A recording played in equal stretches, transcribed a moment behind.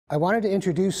I wanted to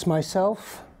introduce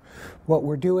myself, what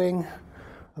we're doing,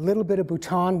 a little bit of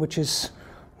Bhutan, which is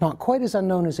not quite as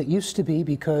unknown as it used to be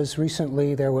because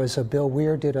recently there was a Bill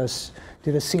Weir did a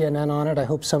CNN on it. I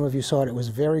hope some of you saw it. It was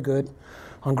very good.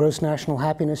 On Gross National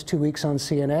Happiness, 2 weeks on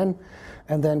CNN.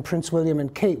 And then Prince William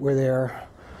and Kate were there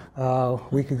a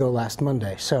week ago last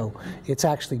Monday. So it's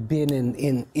actually been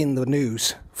in the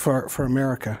news for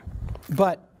America.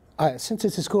 But since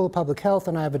it's a School of Public Health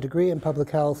and I have a degree in public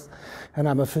health and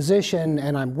I'm a physician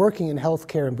and I'm working in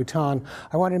healthcare in Bhutan,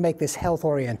 I wanted to make this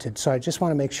health-oriented. So I just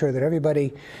want to make sure that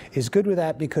everybody is good with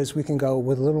that because we can go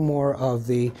with a little more of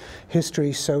the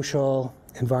history, social,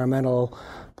 environmental,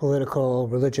 political,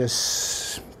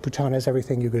 religious. Bhutan has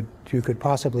everything you could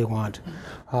possibly want.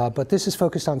 But this is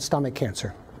focused on stomach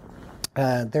cancer.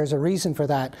 There's a reason for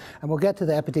that, and we'll get to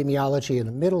the epidemiology in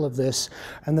the middle of this,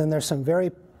 and then there's some very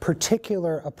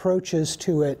particular approaches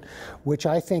to it which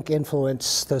I think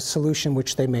influence the solution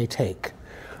which they may take.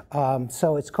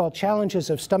 So it's called Challenges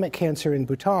of Stomach Cancer in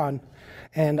Bhutan,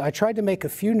 and I tried to make a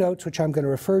few notes which I'm going to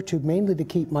refer to mainly to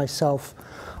keep myself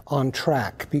on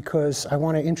track because I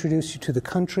want to introduce you to the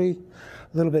country,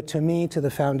 a little bit to me, to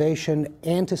the foundation,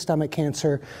 and to stomach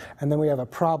cancer, and then we have a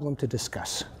problem to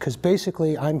discuss. Because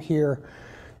basically I'm here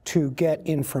to get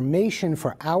information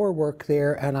for our work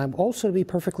there, and I'm also, to be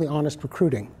perfectly honest,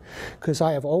 recruiting. Because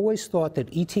I have always thought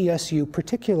that ETSU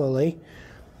particularly,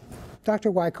 Dr.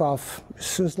 Wyckoff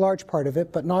is a large part of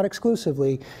it, but not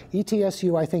exclusively,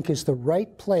 ETSU I think is the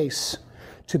right place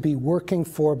to be working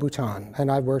for Bhutan.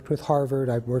 And I've worked with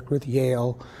Harvard, I've worked with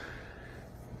Yale.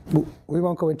 We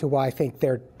won't go into why I think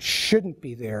there shouldn't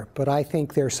be there, but I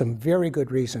think there's some very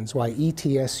good reasons why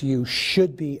ETSU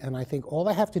should be, and I think all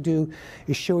I have to do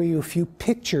is show you a few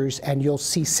pictures and you'll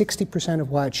see 60% of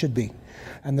why it should be,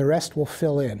 and the rest will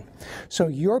fill in. So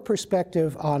your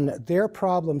perspective on their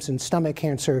problems in stomach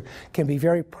cancer can be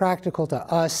very practical to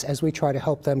us as we try to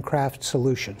help them craft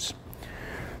solutions.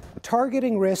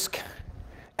 Targeting risk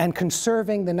and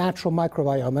conserving the natural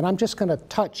microbiome. And I'm just going to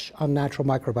touch on natural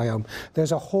microbiome.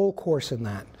 There's a whole course in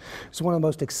that. It's one of the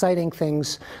most exciting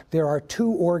things. There are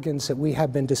two organs that we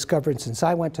have been discovering since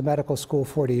I went to medical school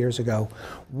 40 years ago.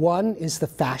 One is the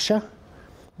fascia.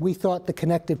 We thought the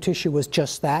connective tissue was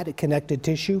just that, a connected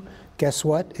tissue. Guess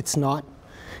what? It's not.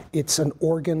 It's an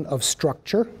organ of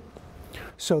structure.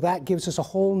 So that gives us a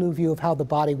whole new view of how the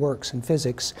body works in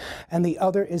physics. And the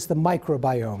other is the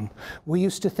microbiome. We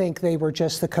used to think they were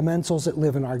just the commensals that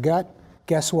live in our gut.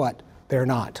 Guess what? They're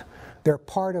not. They're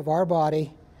part of our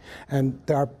body, and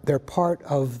they're part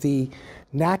of the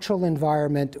natural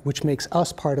environment, which makes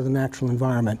us part of the natural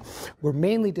environment. We're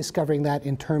mainly discovering that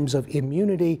in terms of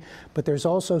immunity, but there's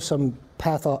also some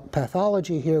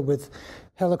pathology here with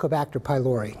Helicobacter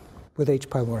pylori, with H.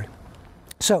 pylori.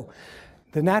 So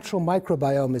the natural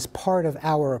microbiome is part of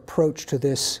our approach to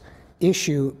this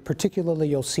issue. Particularly,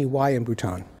 you'll see why in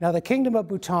Bhutan. Now, the Kingdom of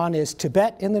Bhutan is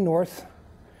Tibet in the north,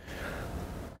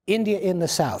 India in the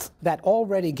south. That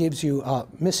already gives you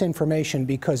misinformation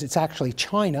because it's actually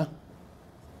China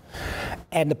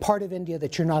and the part of India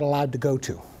that you're not allowed to go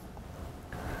to.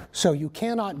 So you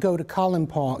cannot go to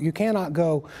Kalimpong, you cannot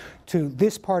go to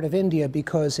this part of India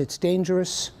because it's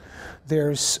dangerous.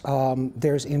 There's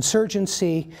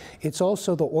insurgency. It's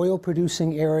also the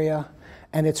oil-producing area,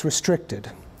 and it's restricted.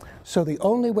 So the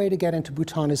only way to get into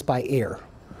Bhutan is by air.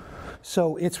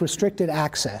 So it's restricted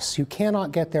access. You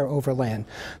cannot get there over land.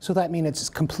 So that means it's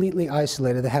completely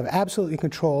isolated. They have absolutely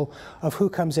control of who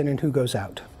comes in and who goes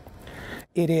out.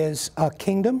 It is a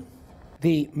kingdom.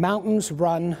 The mountains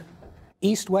run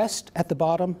east-west at the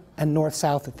bottom and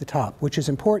north-south at the top, which is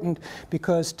important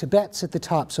because Tibet's at the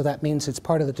top, so that means it's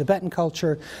part of the Tibetan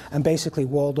culture and basically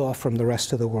walled off from the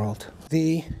rest of the world.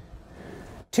 The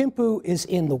Thimphu is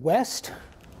in the west.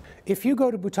 If you go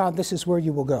to Bhutan, this is where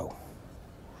you will go.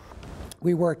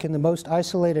 We work in the most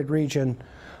isolated region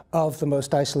of the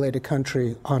most isolated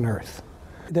country on Earth.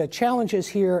 The challenges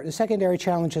here, the secondary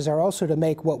challenges are also to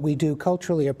make what we do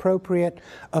culturally appropriate,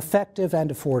 effective, and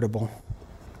affordable.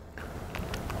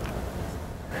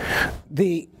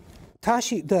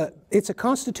 It's a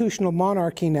constitutional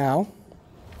monarchy now.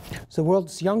 It's the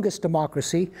world's youngest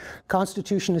democracy.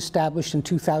 Constitution established in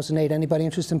 2008. Anybody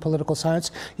interested in political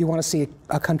science? You want to see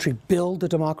a country build a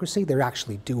democracy? They're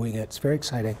actually doing it. It's very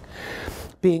exciting.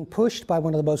 Being pushed by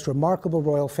one of the most remarkable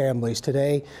royal families.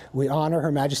 Today, we honor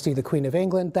Her Majesty the Queen of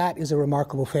England. That is a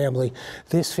remarkable family.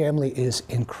 This family is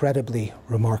incredibly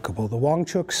remarkable. The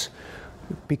Wangchuks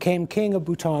became king of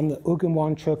Bhutan, the Ugam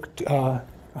Wangchuk,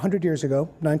 100 years ago,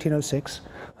 1906,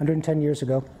 110 years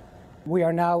ago. We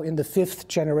are now in the 5th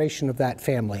generation of that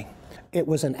family. It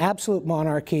was an absolute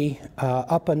monarchy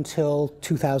up until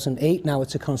 2008. Now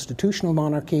it's a constitutional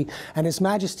monarchy, and His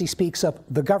Majesty speaks of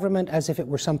the government as if it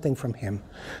were something from him.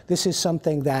 This is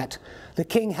something that the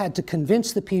king had to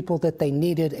convince the people that they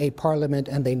needed a parliament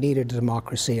and they needed a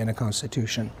democracy and a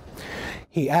constitution.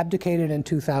 He abdicated in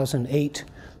 2008.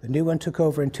 The new one took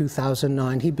over in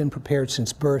 2009. He'd been prepared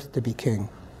since birth to be king.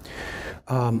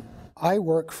 I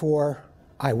work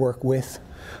with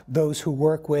those who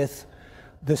work with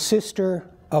the sister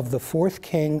of the fourth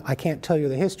king. I can't tell you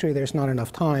the history, there's not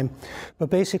enough time, but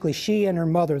basically she and her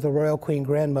mother, the royal queen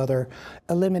grandmother,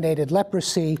 eliminated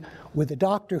leprosy with a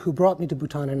doctor who brought me to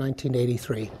Bhutan in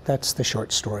 1983. That's the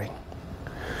short story.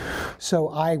 So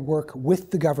I work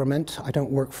with the government. I don't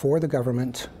work for the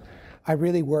government. I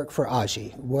really work for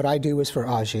Aji. What I do is for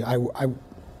Aji.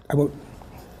 I won't.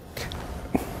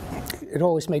 It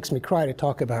always makes me cry to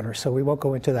talk about her, so we won't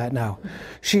go into that now.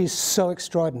 She's so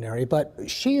extraordinary, but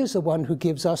she is the one who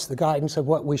gives us the guidance of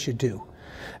what we should do.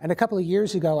 And a couple of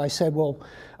years ago, I said, well,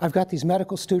 I've got these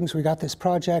medical students, we got this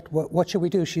project, what should we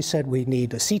do? She said, we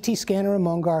need a CT scanner in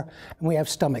Mongar, and we have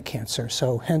stomach cancer,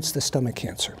 so hence the stomach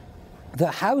cancer. The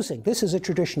housing, this is a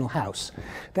traditional house.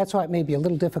 That's why it may be a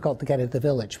little difficult to get at the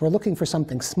village. We're looking for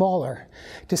something smaller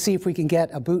to see if we can get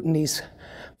a Bhutanese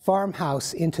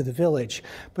farmhouse into the village.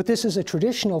 But this is a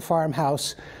traditional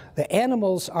farmhouse. The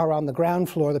animals are on the ground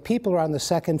floor, the people are on the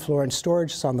second floor, and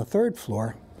storage is on the third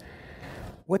floor.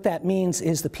 What that means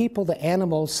is the people, the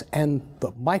animals, and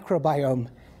the microbiome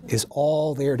is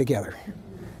all there together.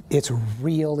 It's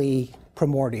really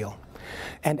primordial.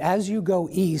 And as you go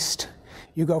east,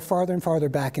 you go farther and farther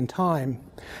back in time,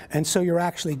 and so you're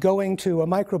actually going to a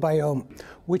microbiome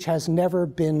which has never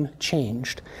been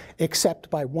changed, except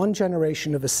by one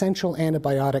generation of essential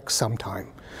antibiotics sometime.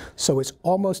 So it's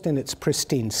almost in its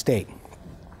pristine state.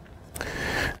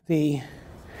 The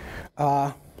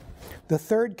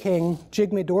third king,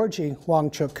 Jigme Dorji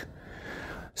Wangchuk,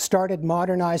 started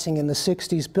modernizing in the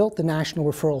 60s, built the National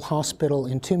Referral Hospital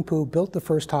in Thimphu, built the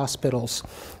first hospitals.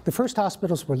 The first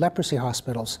hospitals were leprosy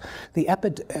hospitals.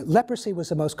 Leprosy was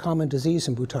the most common disease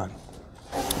in Bhutan.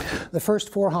 The first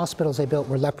 4 hospitals they built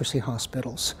were leprosy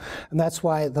hospitals. And that's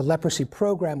why the leprosy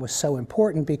program was so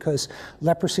important, because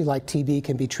leprosy, like TB,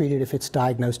 can be treated if it's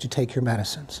diagnosed. You take your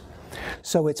medicines.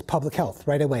 So it's public health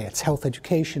right away. It's health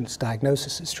education, it's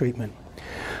diagnosis, it's treatment.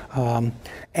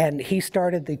 And he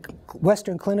started the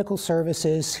Western Clinical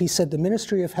Services. He said the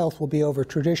Ministry of Health will be over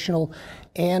traditional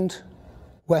and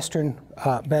Western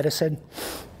medicine.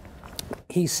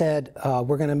 He said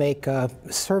we're going to make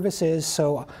services.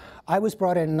 So I was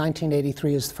brought in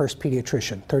 1983 as the first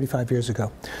pediatrician, 35 years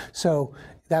ago. So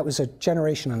that was a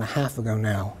generation and a half ago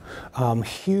now.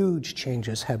 Huge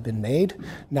changes have been made.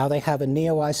 Now they have a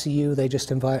neo-ICU. They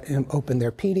just opened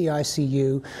their PD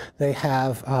ICU. They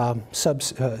have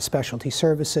subspecialty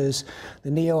services.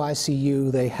 The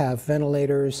neo-ICU, they have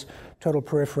ventilators, total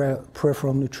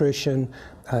peripheral nutrition,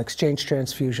 exchange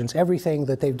transfusions, everything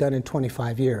that they've done in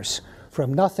 25 years.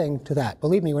 From nothing to that.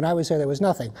 Believe me, when I was there was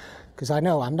nothing, because I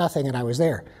know I'm nothing and I was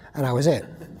there, and I was it.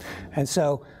 And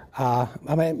so,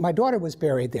 my daughter was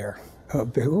buried there.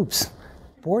 Oops,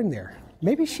 born there.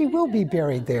 Maybe she will be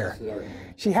buried there.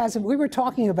 She hasn't. We were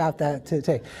talking about that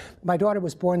today. My daughter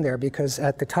was born there because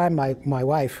at the time my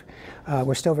wife,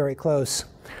 we're still very close,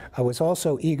 was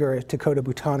also eager to go to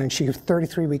Bhutan, and she was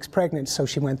 33 weeks pregnant, so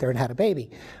she went there and had a baby.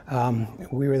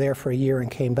 We were there for a year and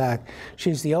came back.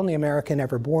 She's the only American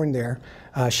ever born there.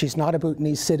 She's not a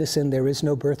Bhutanese citizen. There is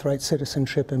no birthright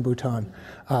citizenship in Bhutan.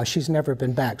 She's never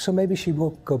been back, so maybe she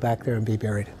will go back there and be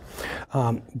buried.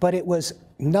 But it was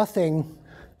nothing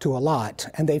to a lot,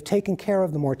 and they've taken care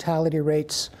of the mortality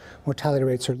rates. Mortality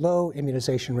rates are low,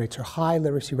 immunization rates are high,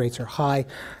 literacy rates are high.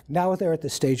 Now they're at the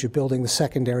stage of building the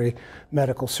secondary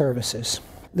medical services.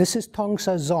 This is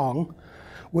Tongsa Dzong,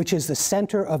 which is the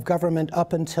center of government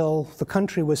up until the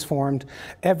country was formed.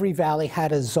 Every valley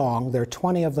had a dzong. There are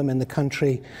 20 of them in the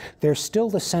country. They're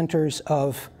still the centers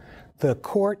of the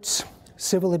courts,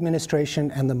 civil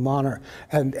administration, and the monks.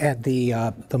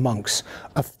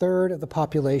 A third of the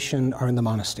population are in the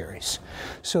monasteries.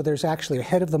 So there's actually a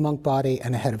head of the monk body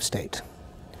and a head of state.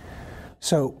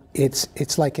 So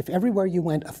it's like if everywhere you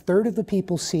went, a third of the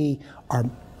people are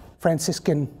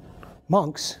Franciscan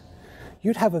monks,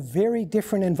 you'd have a very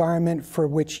different environment for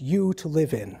which you to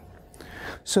live in.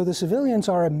 So the civilians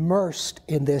are immersed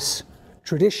in this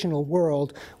traditional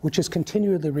world, which is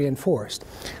continually reinforced.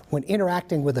 When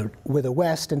interacting with the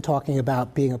West and talking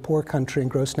about being a poor country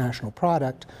and gross national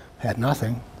product, had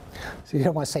nothing. So you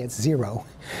don't want to say it's zero.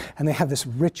 And they have this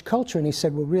rich culture. And he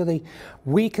said, well, really,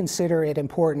 we consider it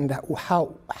important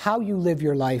how you live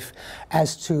your life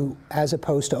as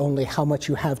opposed to only how much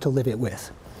you have to live it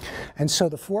with. And so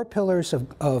the 4 pillars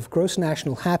of gross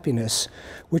national happiness,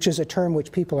 which is a term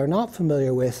which people are not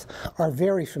familiar with, are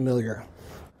very familiar.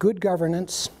 Good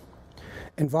governance,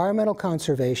 environmental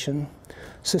conservation,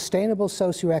 sustainable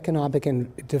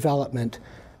socioeconomic development,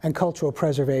 and cultural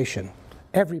preservation.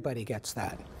 Everybody gets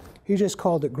that. He just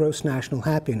called it gross national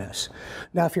happiness.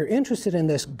 Now, if you're interested in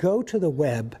this, go to the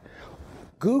web,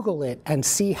 Google it, and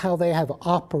see how they have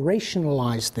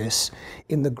operationalized this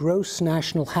in the Gross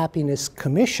National Happiness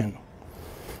Commission,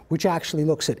 which actually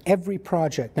looks at every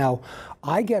project. Now,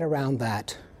 I get around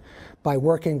that by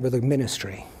working with the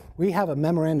ministry. We have a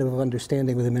memorandum of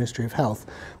understanding with the Ministry of Health.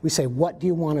 We say, what do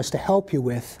you want us to help you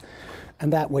with?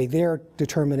 And that way they're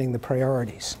determining the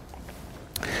priorities.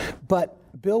 But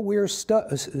Bill Weir's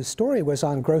story was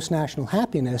on gross national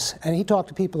happiness, and he talked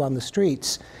to people on the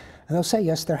streets, and they'll say,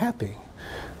 yes, they're happy.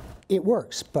 It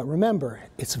works, but remember,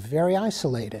 it's very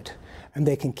isolated, and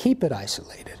they can keep it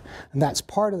isolated, and that's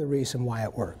part of the reason why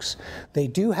it works. They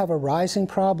do have a rising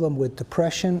problem with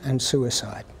depression and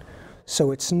suicide. So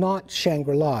it's not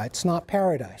Shangri-La, it's not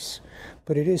paradise,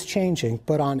 but it is changing.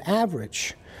 But on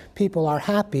average, people are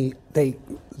happy, they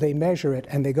measure it,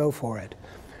 and they go for it.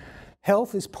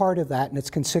 Health is part of that, and it's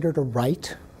considered a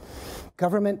right.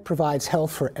 Government provides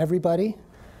health for everybody.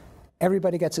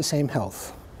 Everybody gets the same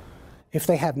health. If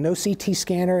they have no CT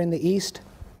scanner in the East,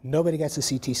 nobody gets a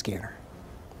CT scanner.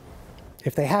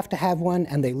 If they have to have one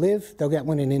and they live, they'll get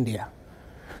one in India.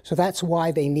 So that's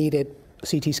why they needed a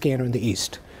CT scanner in the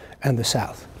East and the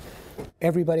South.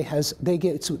 Everybody has,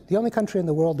 it's the only country in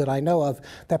the world that I know of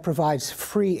that provides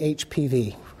free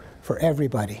HPV for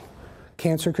everybody.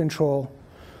 Cancer control,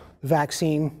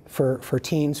 vaccine for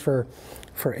teens for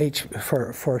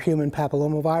human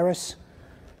papillomavirus.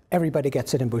 Everybody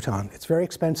gets it in Bhutan. It's very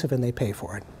expensive and they pay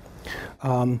for it.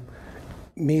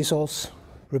 Measles,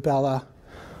 rubella,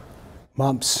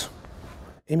 mumps,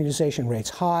 immunization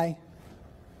rates high,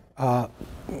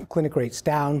 clinic rates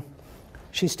down.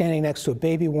 She's standing next to a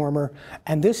baby warmer,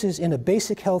 and this is in a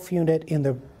basic health unit in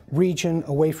the region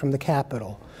away from the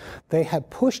capital. They have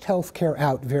pushed healthcare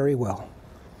out very well.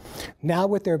 Now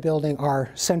what they're building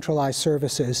are centralized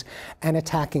services and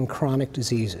attacking chronic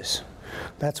diseases.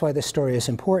 That's why this story is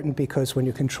important, because when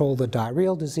you control the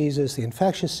diarrheal diseases, the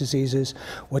infectious diseases,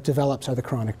 what develops are the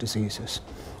chronic diseases.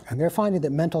 And they're finding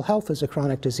that mental health is a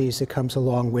chronic disease that comes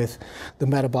along with the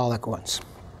metabolic ones.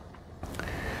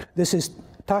 This is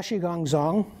Tashigang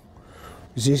Zong.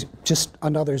 This is just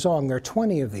another Zong. There are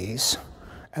 20 of these,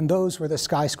 and those were the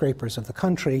skyscrapers of the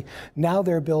country. Now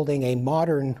they're building a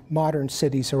modern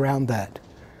cities around that.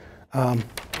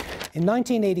 In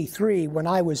 1983, when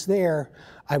I was there,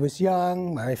 I was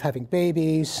young, my wife having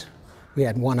babies. We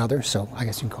had one other, so I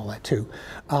guess you can call that two.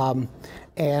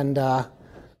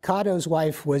 Kado's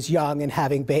wife was young and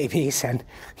having babies, and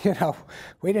you know,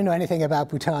 we didn't know anything about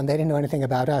Bhutan, they didn't know anything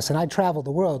about us, and I'd traveled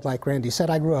the world, like Randy said.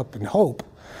 I grew up in Hope.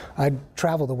 I'd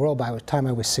traveled the world by the time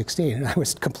I was 16, and I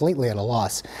was completely at a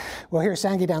loss. Well, here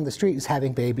Sangi down the street was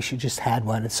having babies, she just had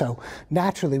one, and so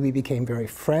naturally we became very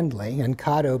friendly, and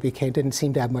Kado didn't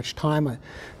seem to have much time,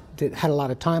 had a lot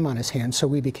of time on his hands, so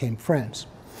we became friends.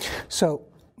 So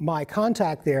my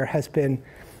contact there has been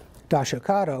Dasho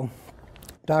Kado.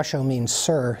 Dasho means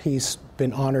sir. He's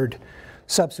been honored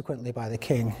subsequently by the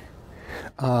king.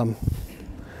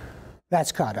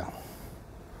 That's Kado.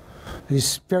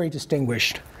 He's very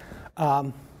distinguished.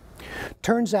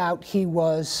 Turns out he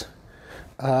was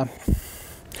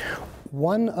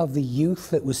one of the youth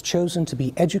that was chosen to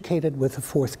be educated with the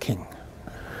fourth king.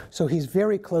 So he's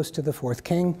very close to the fourth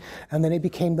king, and then he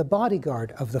became the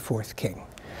bodyguard of the fourth king.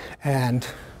 And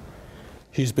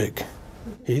he's big.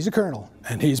 He's a colonel,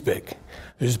 and he's big.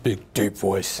 He's a big, deep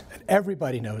voice, and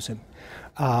everybody knows him.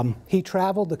 He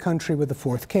traveled the country with the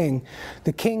fourth king.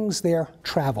 The kings there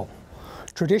travel.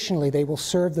 Traditionally, they will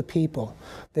serve the people.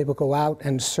 They will go out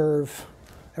and serve.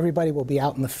 Everybody will be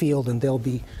out in the field, and they'll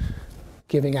be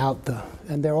giving out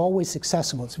and they're always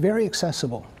accessible. It's very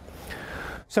accessible.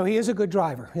 So he is a good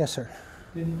driver. Yes, sir.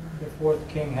 Didn't the fourth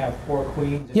king have 4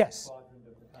 queens? Yes.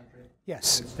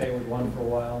 Yes. They would stay with one for a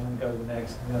while and then go to the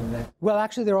next and then the next. Well,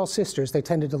 actually, they're all sisters. They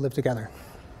tended to live together.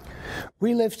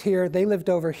 We lived here. They lived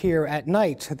over here. At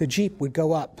night, the Jeep would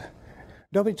go up.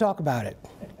 Nobody talked about it.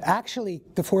 Actually,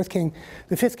 the fifth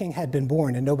king had been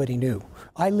born, and nobody knew.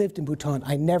 I lived in Bhutan.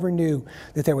 I never knew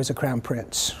that there was a crown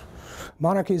prince.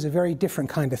 Monarchy is a very different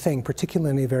kind of thing,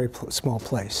 particularly in a very small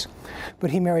place. But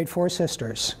he married 4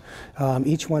 sisters,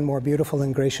 each one more beautiful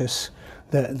and gracious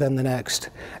than the next.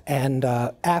 And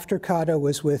after Kato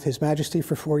was with His Majesty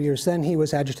for 4 years, then he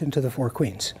was adjutant to the Four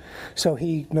Queens. So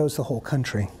he knows the whole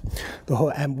country.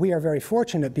 And we are very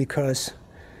fortunate because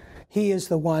he is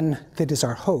the one that is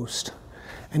our host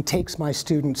and takes my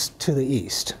students to the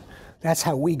East. That's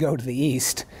how we go to the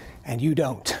East, and you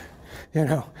don't. You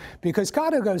know, because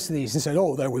Kato goes to the East and says,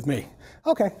 oh, they're with me.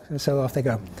 Okay, so off they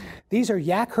go. These are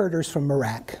yak herders from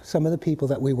Morrow, some of the people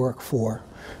that we work for.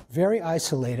 Very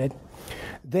isolated.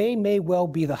 They may well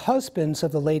be the husbands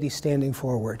of the lady standing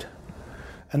forward,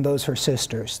 and those her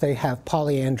sisters. They have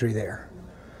polyandry there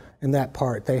in that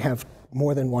part. They have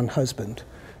more than one husband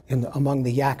among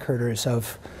the yak herders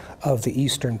of the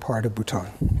eastern part of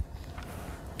Bhutan.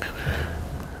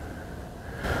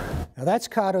 Now that's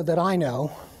Kato that I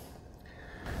know.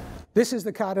 This is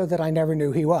the Kato that I never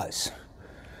knew he was.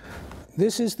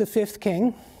 This is the 5th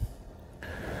king.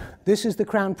 This is the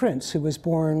crown prince who was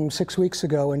born 6 weeks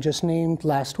ago and just named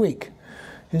last week.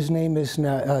 His name is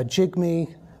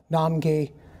Jigme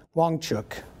Namge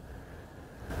Wangchuk.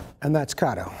 And that's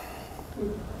Kato,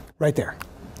 right there.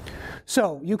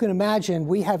 So you can imagine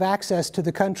we have access to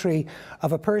the country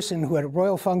of a person who at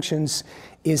royal functions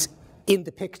is in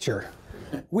the picture.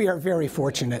 We are very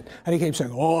fortunate. And he keeps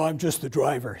saying, oh, I'm just the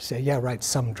driver. I say, yeah, right,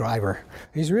 some driver.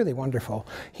 He's really wonderful.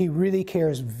 He really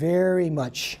cares very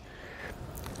much.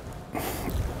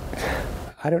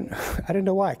 I don't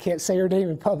know why. I can't say her name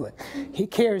in public. He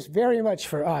cares very much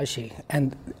for Aji,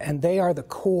 and they are the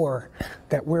core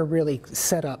that we're really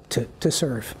set up to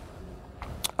serve.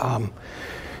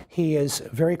 He is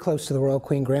very close to the Royal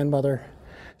Queen Grandmother,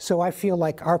 so I feel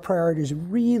like our priorities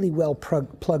really well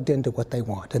plugged into what they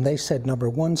want. And they said, number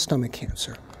 1, stomach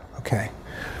cancer. Okay.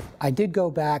 I did go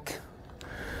back.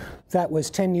 That was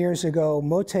 10 years ago.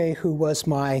 Mote, who was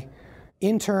my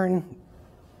intern,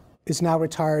 is now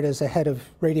retired as the head of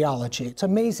radiology. It's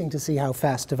amazing to see how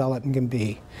fast development can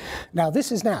be. Now,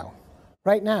 this is now.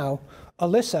 Right now,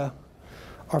 Alyssa,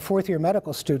 our 4th-year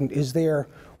medical student, is there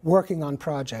working on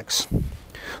projects.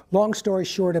 Long story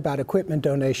short about equipment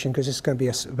donation, because it's going to be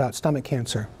about stomach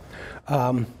cancer.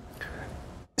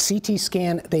 CT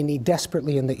scan they need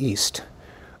desperately in the East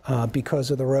because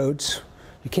of the roads.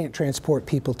 You can't transport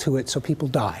people to it, so people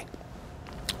die.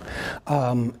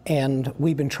 And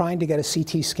we've been trying to get a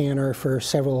CT scanner for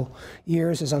several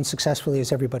years, as unsuccessfully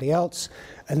as everybody else.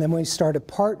 And then we started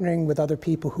partnering with other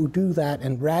people who do that,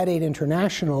 and RAD8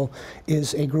 International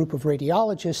is a group of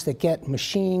radiologists that get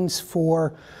machines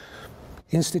for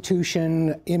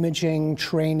institution, imaging,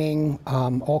 training,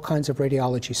 all kinds of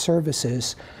radiology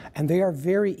services. And they are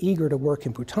very eager to work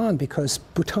in Bhutan because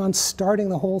Bhutan's starting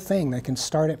the whole thing. They can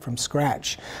start it from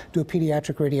scratch, do a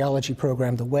pediatric radiology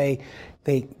program the way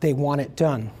they want it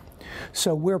done.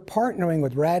 So we're partnering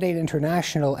with RAD8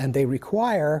 International, and they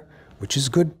require, which is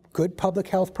good public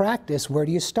health practice, where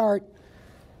do you start?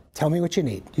 Tell me what you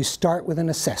need. You start with an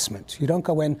assessment. You don't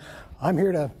go in, I'm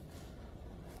here to,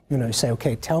 you say,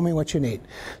 okay, tell me what you need.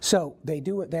 So they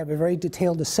do it. They have a very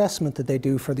detailed assessment that they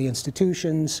do for the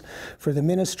institutions, for the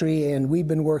ministry, and we've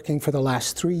been working for the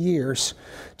last 3 years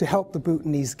to help the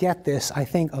Bhutanese get this. I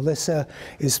think Alyssa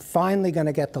is finally going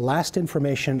to get the last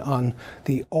information on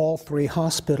all 3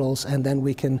 hospitals, and then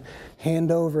we can hand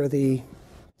over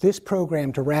this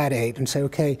program to RAD8 and say,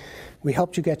 okay, we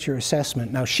helped you get your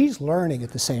assessment. Now she's learning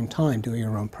at the same time, doing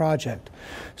her own project.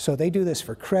 So they do this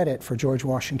for credit for George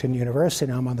Washington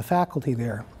University. I'm on the faculty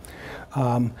there.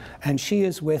 And she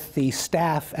is with the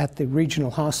staff at the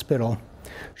regional hospital.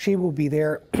 She will be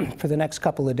there for the next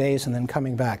couple of days and then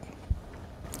coming back.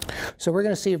 So we're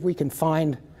going to see if we can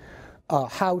find a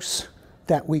house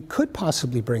that we could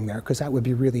possibly bring there, because that would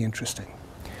be really interesting.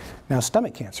 Now,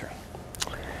 stomach cancer.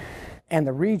 And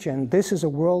the region, this is a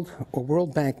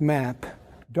World Bank map.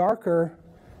 Darker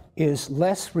is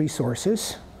less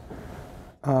resources.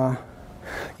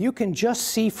 You can just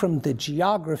see from the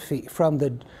geography,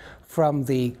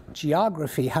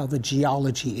 how the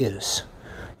geology is.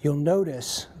 You'll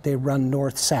notice they run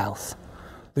north-south,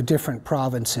 the different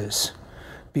provinces,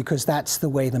 because that's the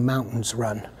way the mountains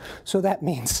run. So that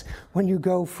means when you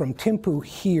go from Thimphu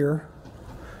here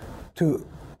to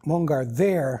Mongar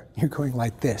there, you're going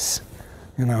like this.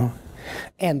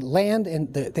 And land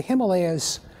in the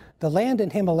Himalayas, the land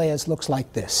in Himalayas looks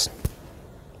like this,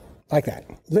 like that,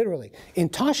 literally. In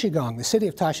Tashigong, the city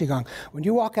of Tashigong, when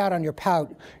you walk out on your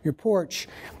porch,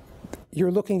 you're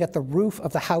looking at the roof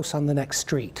of the house on the next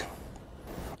street,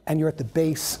 and you're at the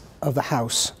base of the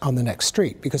house on the next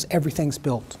street, because everything's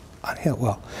built on hill.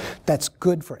 Well, that's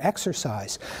good for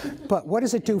exercise, but what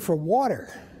does it do for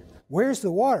water? Where's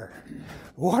the water?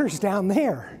 The water's down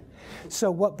there. So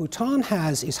what Bhutan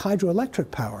has is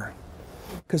hydroelectric power,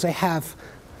 because they have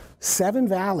 7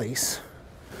 valleys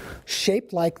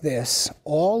shaped like this,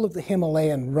 all of the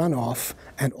Himalayan runoff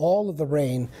and all of the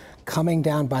rain coming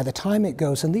down by the time it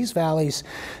goes. And these valleys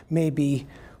may be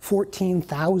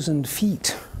 14,000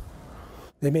 feet.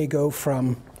 They may go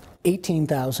from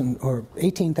 18,000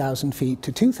 feet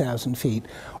to 2,000 feet.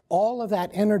 All of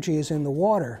that energy is in the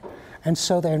water. And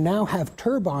so they now have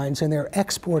turbines and they're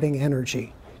exporting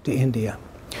energy to India.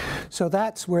 So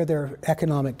that's where their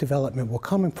economic development will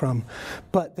come from.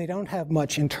 But they don't have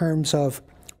much in terms of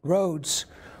roads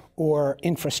or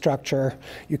infrastructure.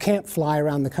 You can't fly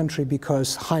around the country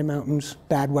because high mountains,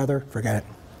 bad weather, forget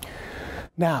it.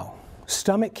 Now,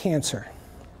 stomach cancer.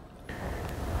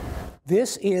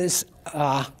 This is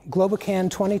Globocan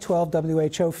 2012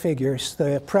 WHO figures,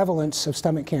 the prevalence of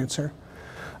stomach cancer,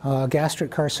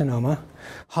 gastric carcinoma,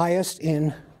 highest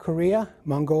in Korea,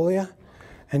 Mongolia,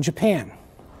 and Japan.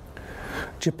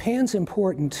 Japan's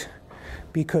important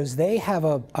because they have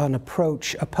an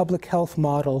approach, a public health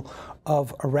model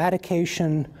of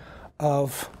eradication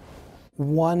of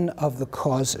one of the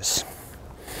causes.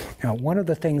 Now, one of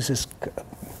the things is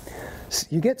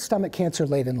you get stomach cancer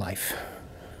late in life.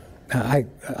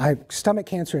 Stomach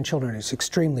cancer in children is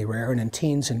extremely rare, and in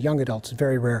teens and young adults, it's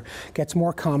very rare. It gets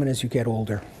more common as you get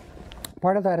older.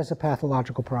 Part of that is a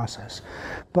pathological process.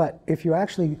 But if you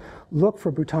actually look for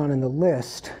Bhutan in the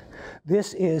list,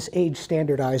 this is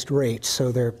age-standardized rates,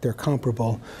 so they're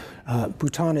comparable.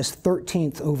 Bhutan is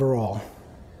 13th overall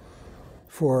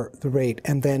for the rate.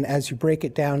 And then as you break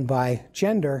it down by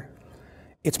gender,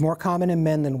 it's more common in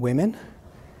men than women.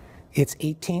 It's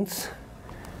 18th.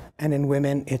 And in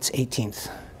women, it's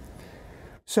 18th.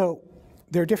 So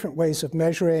there are different ways of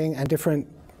measuring and different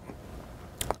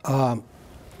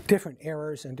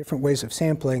errors and different ways of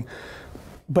sampling,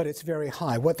 but it's very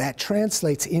high. What that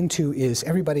translates into is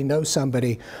everybody knows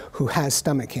somebody who has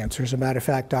stomach cancer. As a matter of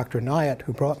fact, Dr. Nayat,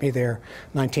 who brought me there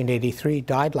in 1983,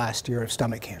 died last year of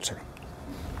stomach cancer.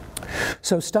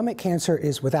 So stomach cancer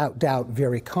is without doubt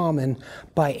very common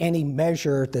by any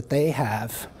measure that they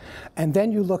have. And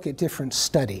then you look at different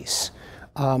studies.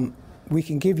 We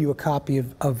can give you a copy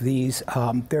of these.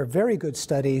 They're very good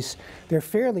studies. They're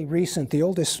fairly recent. The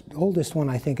oldest one,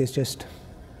 I think, is just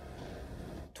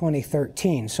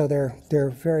 2013. So they're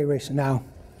very recent. Now,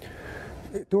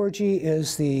 Dorji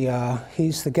is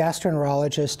he's the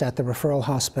gastroenterologist at the referral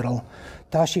hospital.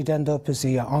 Dashi Dendup is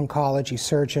the oncology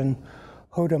surgeon.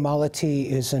 Hoda Malati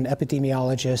is an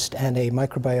epidemiologist and a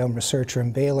microbiome researcher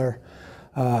in Baylor.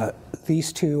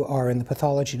 These two are in the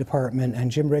pathology department,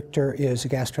 and Jim Richter is a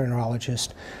gastroenterologist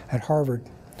at Harvard.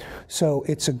 So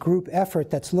it's a group effort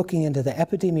that's looking into the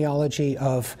epidemiology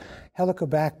of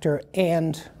Helicobacter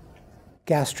and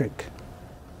gastric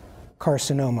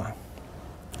carcinoma.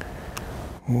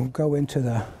 We'll go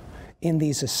into in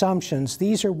these assumptions.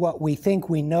 These are what we think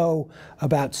we know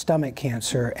about stomach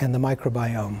cancer and the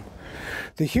microbiome.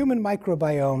 The human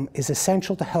microbiome is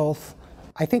essential to health.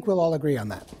 I think we'll all agree on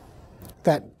that.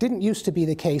 That didn't used to be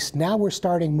the case. Now we're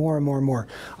starting more and more and more.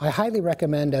 I highly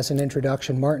recommend, as an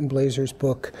introduction, Martin Blazer's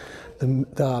book,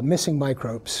 The Missing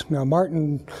Microbes. Now,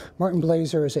 Martin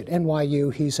Blazer is at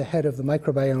NYU. He's the head of the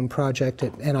microbiome project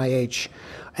at NIH,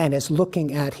 and is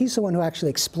looking at, he's the one who actually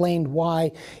explained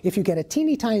why if you get a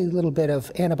teeny tiny little bit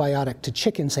of antibiotic to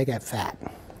chickens, they get fat.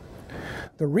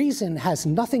 The reason has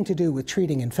nothing to do with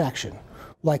treating infection,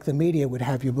 like the media would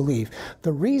have you believe.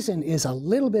 The reason is a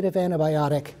little bit of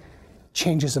antibiotic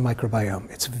changes the microbiome.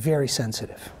 It's very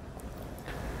sensitive.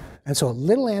 And so a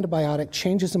little antibiotic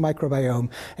changes the microbiome,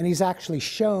 and he's actually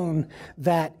shown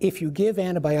that if you give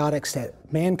antibiotics to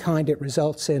mankind, it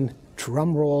results in,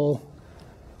 drum roll,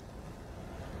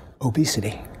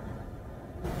 obesity.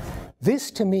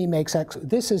 This to me makes,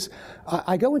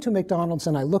 I go into McDonald's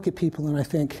and I look at people and I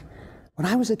think, when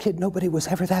I was a kid, nobody was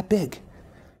ever that big.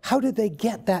 How did they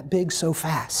get that big so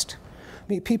fast? I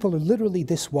mean, people are literally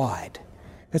this wide.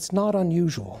 It's not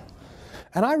unusual.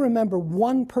 And I remember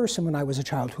one person when I was a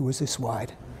child who was this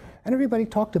wide. And everybody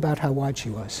talked about how wide she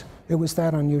was. It was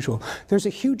that unusual. There's a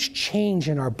huge change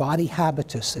in our body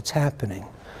habitus that's happening.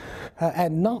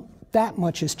 And not that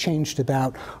much has changed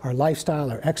about our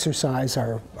lifestyle, our exercise,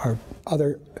 our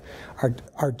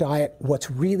diet.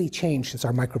 What's really changed is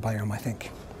our microbiome, I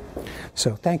think.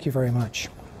 So thank you very much.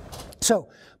 So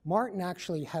Martin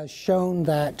actually has shown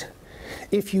that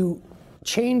if you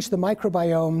change the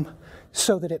microbiome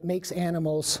so that it makes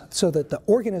animals, so that the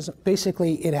organism,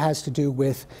 basically it has to do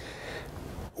with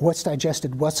what's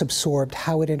digested, what's absorbed,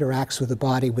 how it interacts with the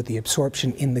body, with the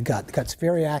absorption in the gut. The gut's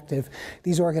very active.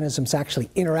 These organisms actually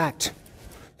interact.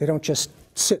 They don't just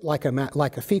sit like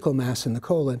a fecal mass in the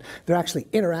colon. They're actually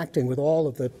interacting with all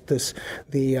of the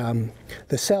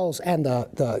cells, and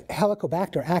the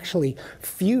Helicobacter actually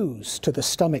fuse to the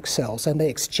stomach cells, and they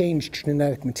exchange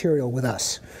genetic material with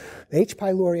us. The H.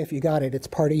 pylori, if you got it, it's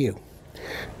part of you,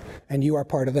 and you are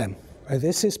part of them.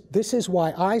 This is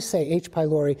why I say H.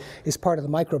 pylori is part of the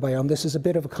microbiome. This is a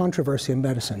bit of a controversy in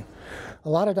medicine. A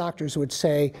lot of doctors would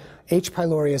say H.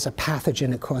 pylori is a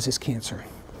pathogen, it causes cancer.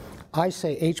 I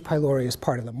say H. pylori is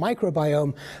part of the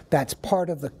microbiome that's part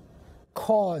of the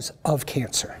cause of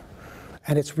cancer.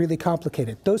 And it's really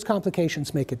complicated. Those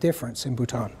complications make a difference in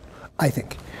Bhutan, I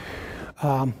think.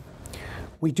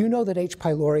 We do know that H.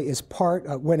 pylori is part,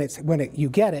 you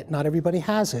get it, not everybody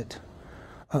has it.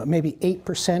 Maybe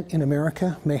 8% in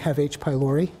America may have H.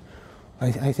 pylori,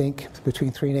 I think,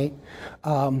 between 3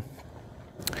 and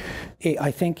 8.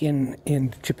 I think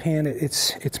in Japan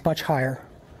it's much higher.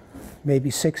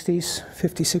 Maybe 60s,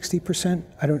 50, 60%.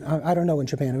 I don't know in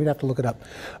Japan. We'd have to look it up.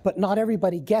 But not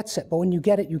everybody gets it. But when you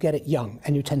get it young,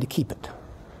 and you tend to keep it.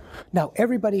 Now,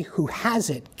 everybody who has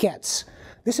it gets.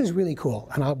 This is really cool,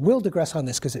 and I will digress on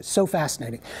this because it's so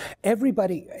fascinating. H.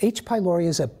 pylori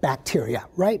is a bacteria,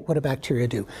 right? What do bacteria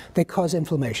do? They cause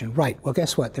inflammation, right? Well,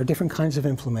 guess what? There are different kinds of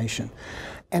inflammation,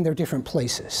 and they're different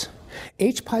places.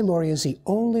 H. pylori is the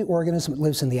only organism that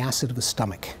lives in the acid of the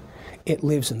stomach. It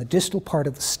lives in the distal part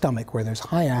of the stomach where there's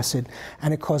high acid,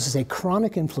 and it causes a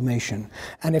chronic inflammation.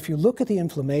 And if you look at the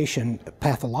inflammation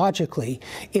pathologically,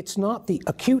 it's not the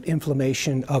acute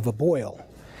inflammation of a boil.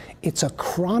 It's a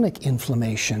chronic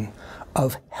inflammation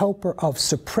of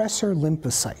suppressor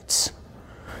lymphocytes,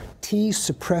 T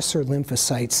suppressor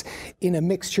lymphocytes in a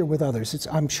mixture with others.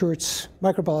 I'm sure it's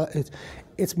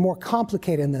more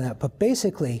complicated than that, but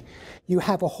basically you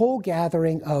have a whole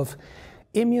gathering of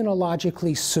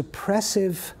immunologically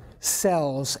suppressive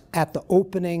cells at the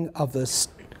opening of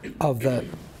the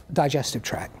digestive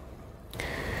tract.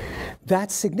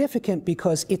 That's significant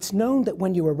because it's known that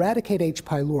when you eradicate H.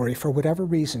 pylori for whatever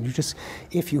reason,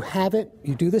 if you have it,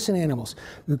 you do this in animals.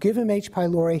 You give them H.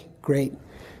 pylori, great.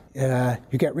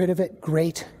 You get rid of it,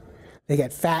 great. They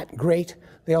get fat, great.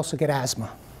 They also get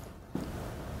asthma.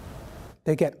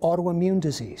 They get autoimmune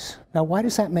disease. Now, why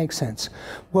does that make sense?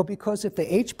 Well, because if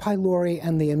the H. pylori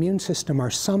and the immune system are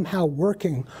somehow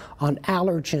working on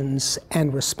allergens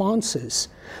and responses,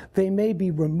 they may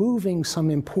be removing some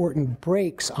important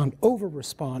brakes on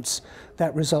over-response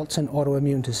that results in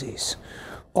autoimmune disease.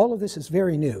 All of this is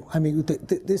very new. I mean,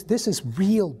 this is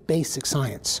real basic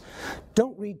science.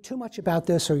 Don't read too much about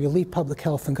this or you'll leave public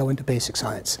health and go into basic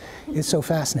science. It's so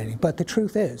fascinating. But the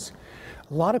truth is,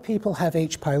 a lot of people have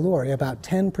H. pylori. About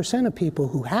 10% of people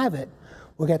who have it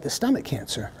will get the stomach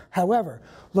cancer. However,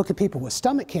 look at people with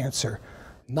stomach cancer,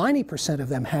 90% of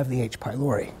them have the H.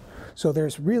 pylori. So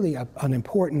there's really an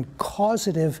important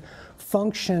causative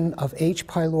function of H.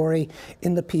 pylori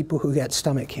in the people who get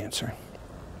stomach cancer.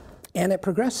 And it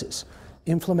progresses,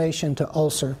 inflammation to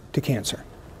ulcer to cancer.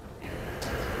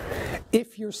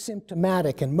 If you're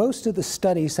symptomatic, and most of the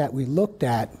studies that we looked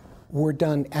at were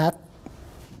done at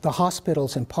the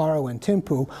hospitals in Paro and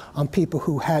Thimphu on people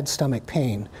who had stomach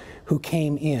pain, who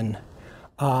came in.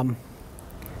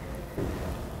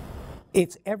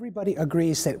 Everybody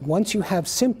agrees that once you have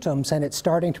symptoms and it's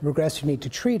starting to progress, you need to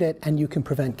treat it and you can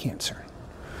prevent cancer.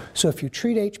 So if you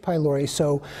treat H. pylori,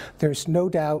 so there's no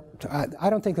doubt,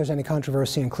 I don't think there's any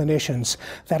controversy in clinicians,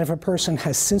 that if a person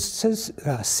has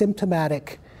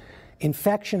symptomatic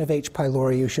infection of H.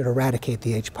 pylori, you should eradicate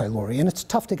the H. pylori. And it's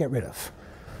tough to get rid of.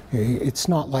 It's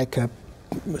not like a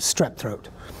strep throat.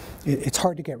 It's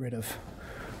hard to get rid of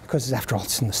because, after all,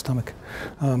 it's in the stomach.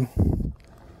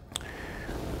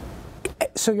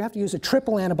 So you have to use a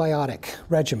triple antibiotic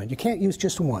regimen. You can't use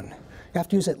just one. You have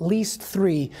to use at least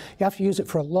 3. You have to use it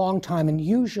for a long time and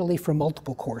usually for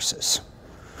multiple courses.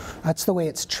 That's the way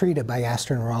it's treated by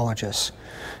gastroenterologists.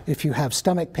 If you have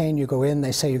stomach pain, you go in,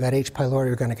 they say you got H. pylori,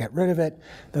 you're going to get rid of it.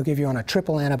 They'll give you on a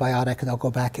triple antibiotic, and they'll go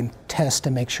back and test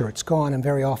and make sure it's gone, and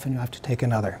very often you have to take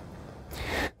another.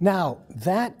 Now,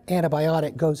 that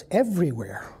antibiotic goes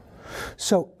everywhere.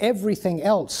 So everything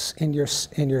else in your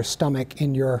stomach,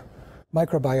 in your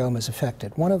microbiome is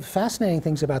affected. One of the fascinating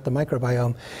things about the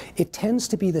microbiome, it tends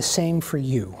to be the same for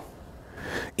you.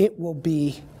 It will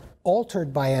be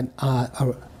altered by an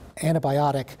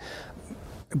antibiotic,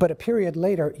 but a period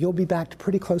later, you'll be back to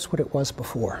pretty close what it was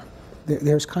before.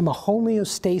 There's kind of a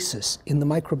homeostasis in the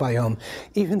microbiome,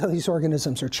 even though these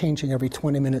organisms are changing every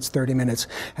 20 minutes, 30 minutes,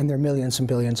 and there are millions and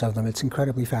billions of them. It's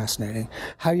incredibly fascinating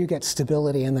how you get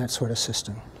stability in that sort of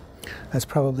system. That's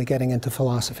probably getting into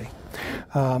philosophy.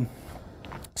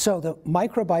 So the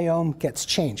microbiome gets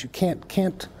changed. You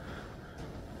can't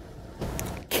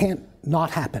can't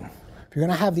not happen. If you're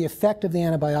going to have the effect of the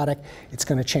antibiotic, it's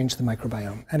going to change the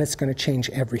microbiome, and it's going to change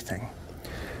everything.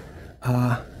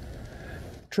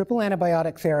 Triple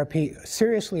antibiotic therapy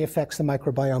seriously affects the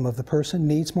microbiome of the person,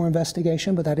 needs more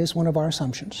investigation, but that is one of our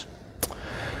assumptions.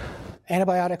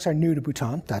 Antibiotics are new to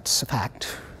Bhutan, that's a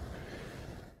fact.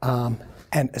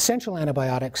 And essential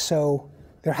antibiotics, so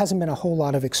there hasn't been a whole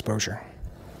lot of exposure.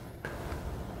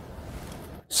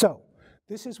 So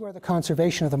this is where the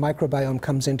conservation of the microbiome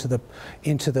comes into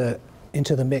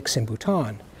the mix in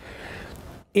Bhutan.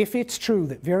 If it's true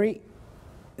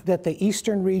that the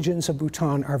eastern regions of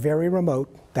Bhutan are very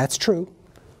remote, that's true.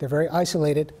 They're very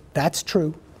isolated, that's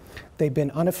true. They've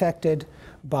been unaffected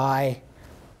by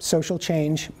social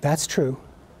change, that's true.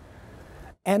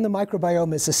 And the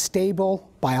microbiome is a stable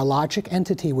biologic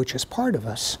entity which is part of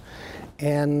us.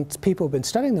 And people who've been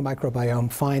studying the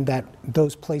microbiome find that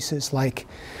those places like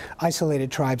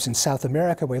isolated tribes in South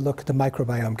America, where we look at the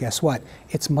microbiome, guess what?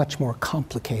 It's much more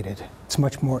complicated. It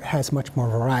has much more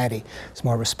variety. It's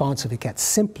more responsive. It gets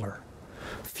simpler.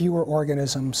 Fewer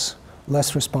organisms,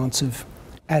 less responsive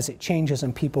as it changes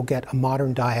and people get a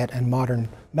modern diet and modern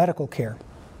medical care.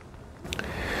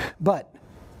 But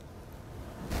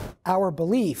our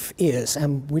belief is,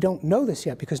 and we don't know this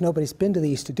yet because nobody's been to the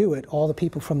East to do it, all the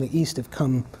people from the East have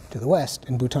come to the West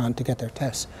in Bhutan to get their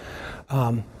tests,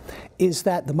 is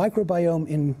that the microbiome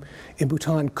in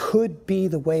Bhutan could be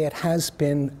the way it has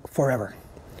been forever.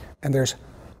 And there's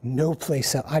no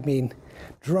place else, I mean,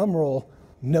 drum roll,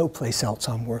 no place else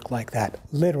on work like that.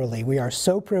 Literally, we are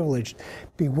so privileged to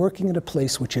be working in a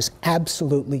place which is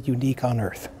absolutely unique on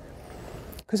Earth.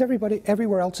 Because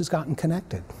everywhere else has gotten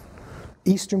connected.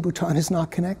 Eastern Bhutan is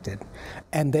not connected.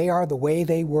 And they are the way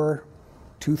they were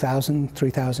 2,000,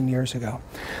 3,000 years ago.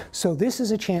 So this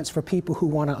is a chance for people who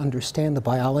want to understand the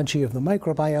biology of the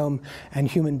microbiome and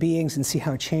human beings and see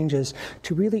how it changes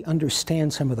to really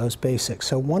understand some of those basics.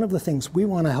 So one of the things we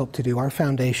want to help to do, our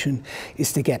foundation,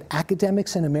 is to get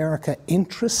academics in America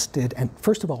interested and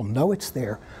first of all, know it's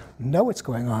there, know what's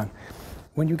going on.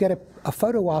 When you get a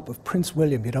photo op of Prince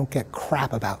William, you don't get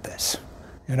crap about this.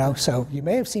 You know, so you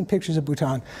may have seen pictures of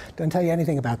Bhutan, doesn't tell you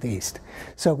anything about the East.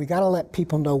 So we got to let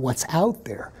people know what's out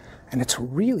there. And it's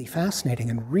really fascinating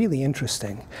and really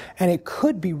interesting. And it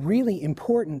could be really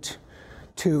important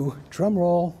to, drum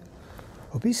roll,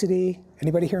 obesity.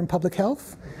 Anybody here in public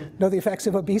health know the effects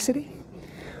of obesity?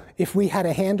 If we had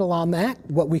a handle on that,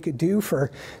 what we could do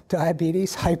for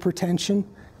diabetes, hypertension,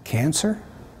 cancer.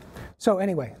 So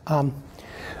anyway,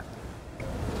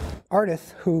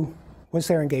 Ardith, who was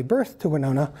there and gave birth to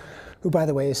Winona, who, by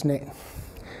the way, is named,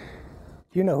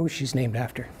 you know who she's named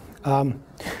after.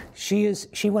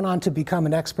 She went on to become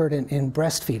an expert in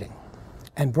breastfeeding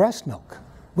and breast milk.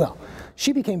 Well,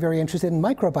 she became very interested in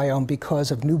microbiome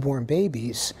because of newborn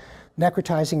babies,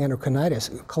 necrotizing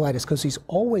enterocolitis, because he's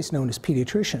always known as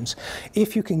pediatricians.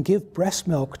 If you can give breast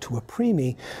milk to a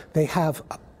preemie,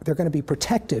 they're going to be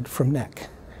protected from NEC.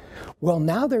 Well,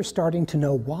 now they're starting to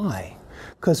know why.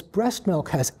 Because breast milk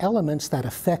has elements that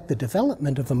affect the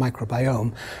development of the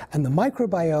microbiome, and the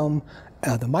microbiome,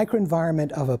 the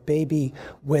microenvironment of a baby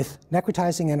with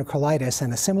necrotizing enterocolitis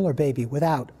and a similar baby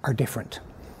without are different.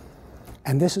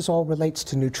 And this all relates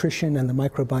to nutrition and the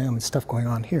microbiome and stuff going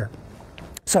on here.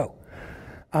 So,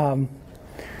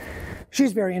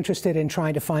 she's very interested in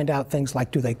trying to find out things like,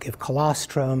 do they give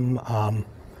colostrum?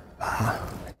 How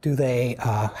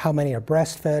many are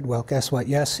breastfed? Well, guess what?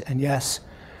 Yes and yes.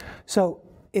 So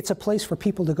it's a place for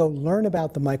people to go learn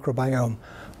about the microbiome,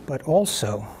 but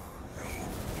also,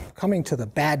 coming to the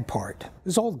bad part,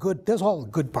 there's all the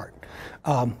good part.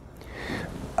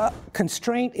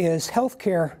 Constraint is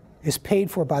healthcare is paid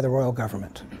for by the royal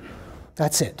government.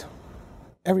 That's it.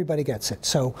 Everybody gets it.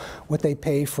 So what they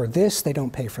pay for this, they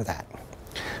don't pay for that.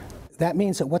 That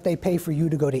means that what they pay for you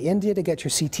to go to India to get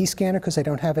your CT scanner because they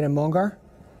don't have it in Mongar,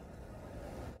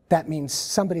 that means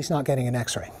somebody's not getting an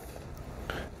X-ray.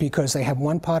 Because they have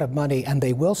one pot of money and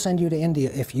they will send you to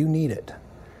India if you need it.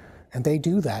 And they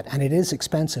do that, and it is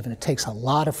expensive and it takes a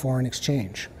lot of foreign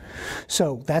exchange.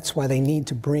 So that's why they need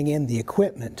to bring in the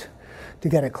equipment to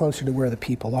get it closer to where the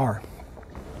people are.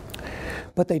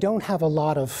 But they don't have a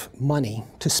lot of money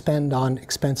to spend on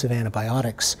expensive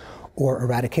antibiotics or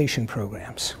eradication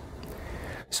programs.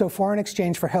 So foreign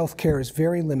exchange for healthcare is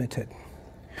very limited.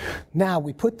 Now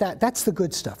we put that's the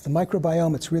good stuff. The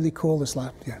microbiome, it's really cool, there's a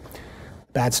lot, yeah.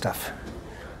 Bad stuff.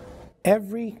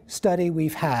 Every study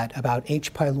we've had about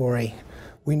H. pylori,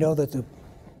 we know that the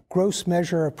gross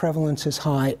measure of prevalence is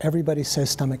high. Everybody says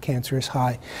stomach cancer is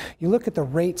high. You look at the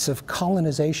rates of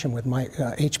colonization with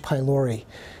H. pylori,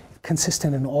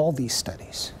 consistent in all these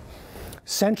studies.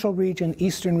 Central region,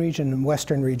 eastern region, and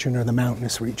western region are the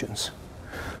mountainous regions.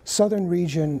 Southern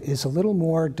region is a little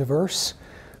more diverse.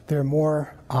 There are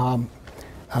more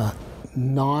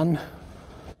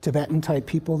non-Tibetan type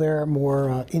people there,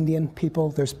 more Indian people.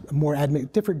 There's more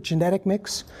different genetic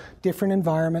mix, different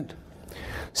environment.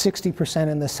 60%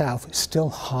 in the south is still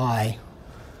high.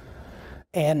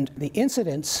 And the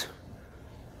incidence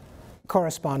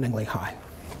correspondingly high.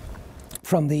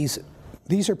 From these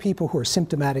are people who are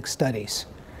symptomatic studies.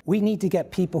 We need to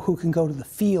get people who can go to the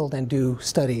field and do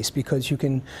studies, because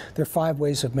there are 5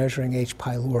 ways of measuring H.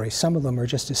 pylori. Some of them are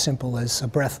just as simple as a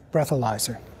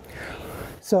breathalyzer.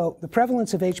 So the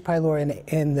prevalence of H. pylori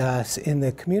in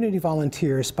the community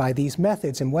volunteers by these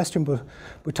methods in western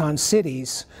Bhutan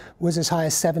cities was as high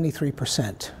as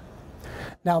 73%.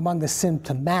 Now, among the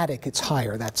symptomatic, it's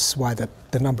higher. That's why the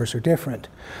numbers are different.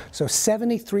 So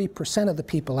 73% of the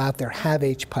people out there have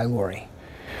H. pylori.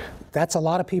 That's a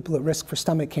lot of people at risk for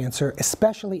stomach cancer,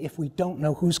 especially if we don't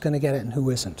know who's going to get it and who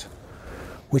isn't,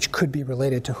 which could be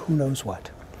related to who knows what.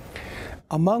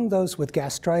 Among those with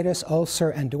gastritis, ulcer,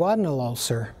 and duodenal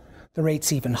ulcer, the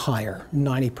rate's even higher,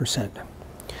 90%.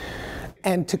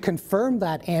 And to confirm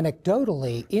that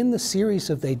anecdotally, in the series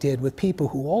they did with people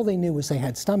who all they knew was they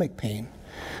had stomach pain,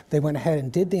 they went ahead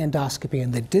and did the endoscopy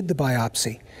and they did the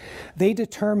biopsy. They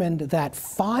determined that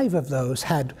 5 of those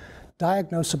had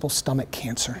diagnosable stomach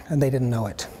cancer, and they didn't know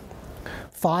it.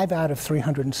 5 out of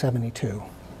 372.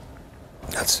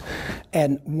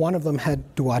 And 1 of them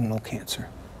had duodenal cancer.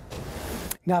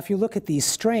 Now, if you look at these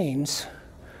strains,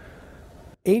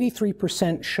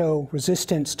 83% show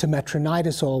resistance to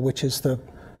metronidazole, which is the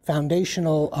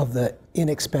foundational of the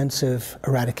inexpensive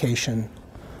eradication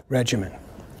regimen.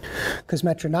 Because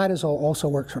metronidazole also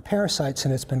works for parasites,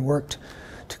 and it's been worked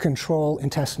to control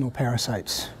intestinal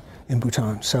parasites in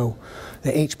Bhutan. So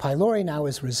the H. pylori now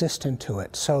is resistant to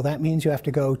it. So that means you have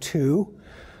to go to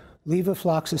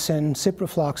levofloxacin,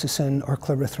 ciprofloxacin, or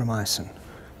clarithromycin.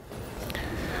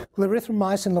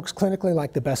 Clarithromycin looks clinically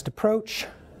like the best approach.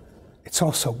 It's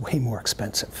also way more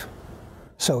expensive.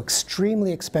 So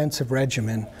extremely expensive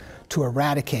regimen to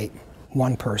eradicate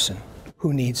one person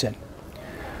who needs it.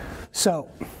 So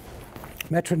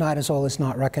metronidazole is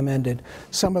not recommended.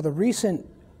 Some of the recent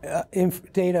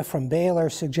data from Baylor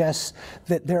suggests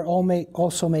that there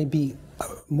also may be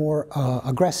more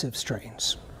aggressive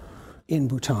strains in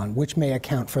Bhutan, which may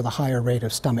account for the higher rate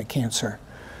of stomach cancer.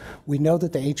 We know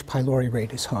that the H. pylori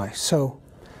rate is high. So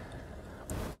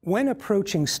when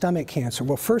approaching stomach cancer,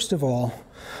 well, first of all,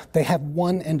 they have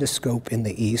 1 endoscope in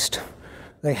the east.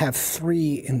 They have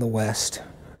 3 in the west.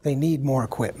 They need more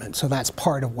equipment, so that's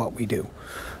part of what we do.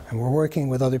 And we're working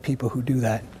with other people who do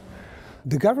that.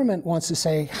 The government wants to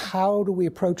say, how do we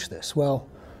approach this? Well,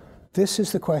 this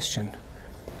is the question.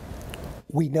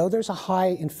 We know there's a high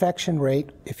infection rate,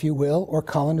 if you will, or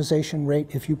colonization rate,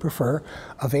 if you prefer,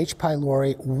 of H.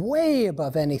 pylori, way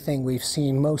above anything we've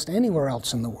seen most anywhere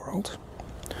else in the world.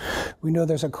 We know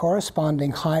there's a corresponding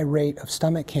high rate of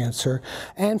stomach cancer,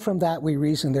 and from that we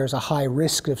reason there's a high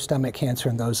risk of stomach cancer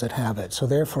in those that have it. So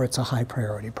therefore it's a high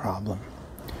priority problem.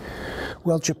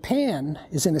 Well, Japan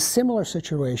is in a similar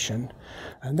situation,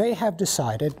 and they have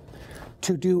decided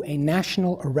to do a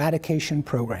national eradication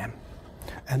program.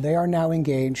 And they are now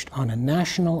engaged on a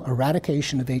national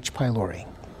eradication of H. pylori.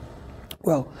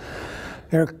 Well,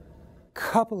 there are a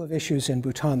couple of issues in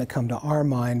Bhutan that come to our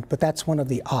mind, but that's one of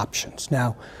the options.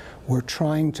 Now, we're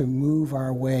trying to move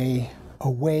our way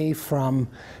away from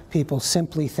people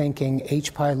simply thinking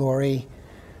H. pylori,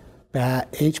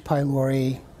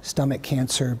 stomach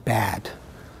cancer, bad.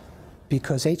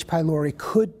 Because H. pylori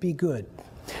could be good.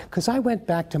 Because I went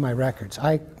back to my records.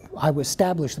 I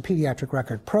established the pediatric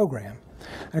record program.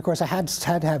 And of course, I had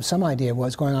to have some idea of what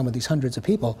was going on with these hundreds of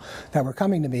people that were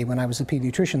coming to me when I was a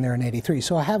pediatrician there in '83.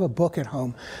 So I have a book at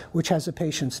home which has the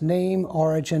patient's name,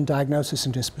 origin, diagnosis,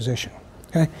 and disposition.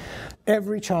 Okay?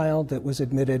 Every child that was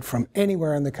admitted from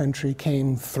anywhere in the country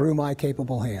came through my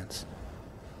capable hands.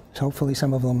 So hopefully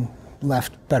some of them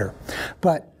left better.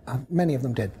 But many of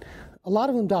them did. A lot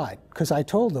of them died because I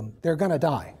told them they're going to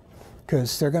die.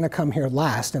 Because they're going to come here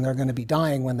last and they're going to be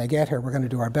dying when they get here. We're going to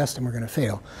do our best and we're going to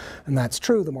fail. And that's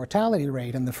true. The mortality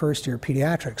rate in the first year of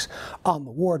pediatrics on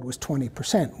the ward was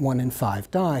 20%. 1 in 5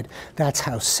 died. That's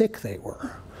how sick they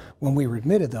were when we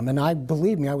admitted them. And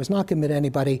believe me, I was not going to admit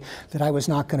anybody that I was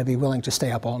not going to be willing to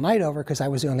stay up all night over, because I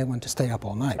was the only one to stay up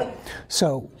all night.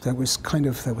 So there was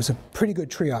a pretty good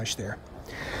triage there.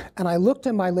 And I looked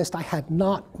at my list. I had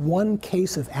not 1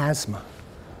 case of asthma.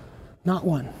 Not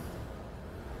 1.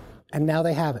 And now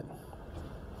they have it.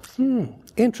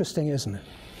 Interesting, isn't it?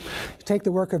 You take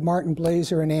the work of Martin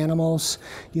Blaser in animals,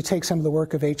 you take some of the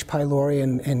work of H. pylori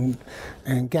and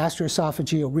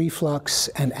gastroesophageal reflux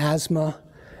and asthma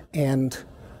and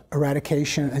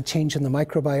eradication and change in the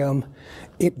microbiome,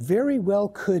 it very well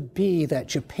could be that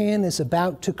Japan is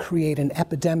about to create an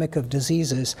epidemic of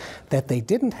diseases that they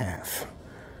didn't have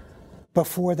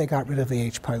before they got rid of the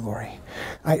H. pylori.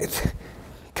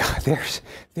 God, there's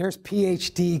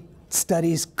PhD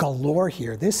studies galore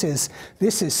here. This is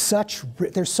such,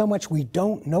 there's so much we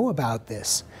don't know about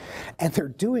this, and they're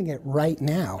doing it right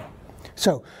now.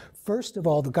 So first of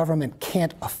all, the government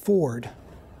can't afford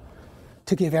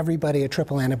to give everybody a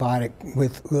triple antibiotic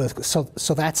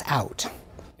so that's out.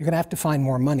 You're going to have to find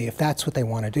more money if that's what they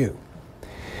want to do.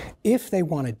 If they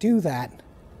want to do that,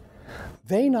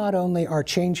 they not only are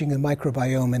changing the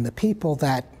microbiome in the people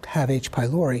that have H.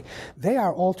 pylori, they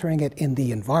are altering it in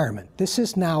the environment. This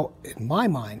is now, in my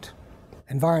mind,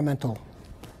 environmental,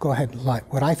 go ahead,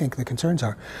 what I think the concerns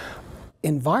are,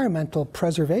 environmental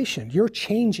preservation. You're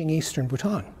changing eastern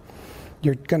Bhutan.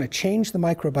 You're going to change the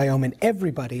microbiome in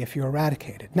everybody if you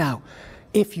eradicate it. Now,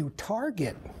 if you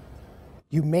target,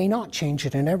 you may not change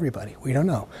it in everybody. We don't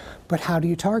know. But how do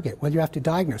you target? Well, you have to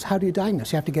diagnose. How do you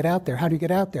diagnose? You have to get out there. How do you get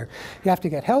out there? You have to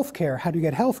get health care. How do you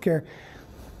get health care?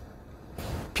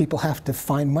 People have to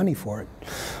find money for it.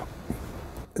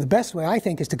 The best way, I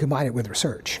think, is to combine it with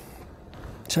research.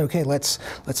 So, okay, let's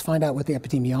find out what the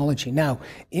epidemiology. Now,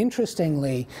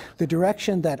 interestingly, the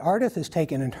direction that Ardith has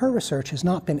taken in her research has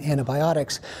not been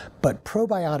antibiotics, but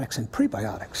probiotics and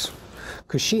prebiotics.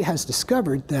 Because she has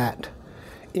discovered that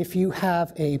if you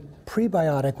have a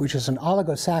prebiotic, which is an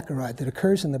oligosaccharide that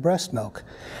occurs in the breast milk,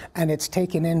 and it's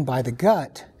taken in by the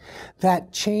gut,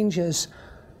 that changes,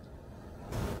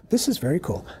 this is very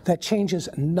cool, that changes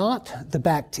not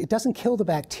the it doesn't kill the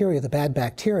bacteria, the bad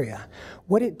bacteria.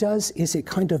 What it does is it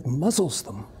kind of muzzles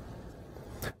them.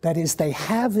 That is, they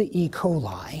have the E.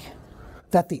 coli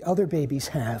that the other babies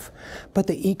have, but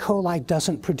the E. coli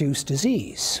doesn't produce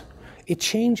disease. It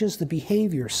changes the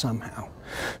behavior somehow.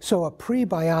 So a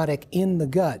prebiotic in the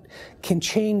gut can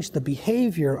change the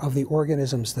behavior of the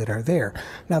organisms that are there.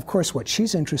 Now, of course, what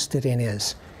she's interested in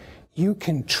is you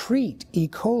can treat E.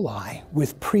 coli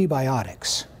with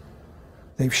prebiotics.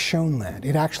 They've shown that.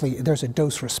 It actually, there's a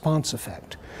dose-response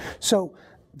effect. So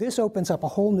this opens up a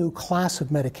whole new class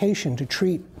of medication to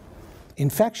treat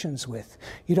infections with.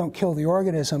 You don't kill the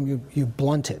organism, you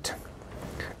blunt it.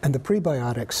 And the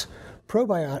prebiotics,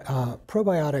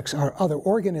 probiotics are other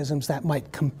organisms that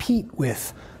might compete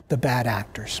with the bad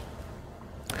actors.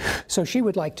 So she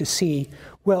would like to see,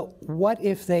 well, what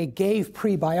if they gave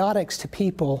prebiotics to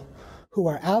people who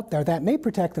are out there that may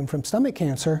protect them from stomach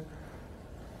cancer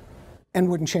and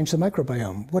wouldn't change the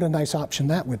microbiome? What a nice option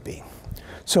that would be.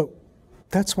 So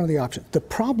that's one of the options. The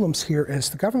problems here is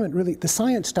the government really, the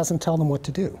science doesn't tell them what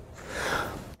to do.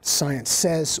 Science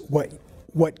says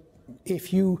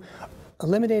if you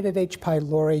eliminated H.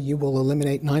 pylori, you will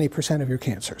eliminate 90% of your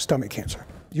cancer, stomach cancer.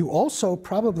 You also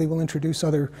probably will introduce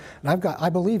other, and I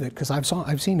believe it because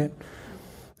I've seen it.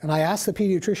 And I asked the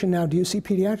pediatrician now, do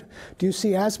you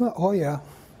see asthma? Oh yeah.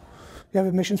 You have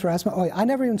admissions for asthma? Oh yeah. I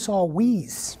never even saw a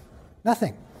wheeze.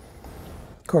 Nothing.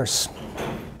 Of course,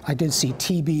 I did see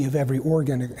TB of every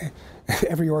organ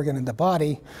in the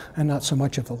body, and not so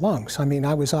much of the lungs. I mean,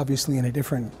 I was obviously in a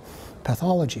different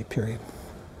pathology period.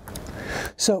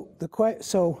 So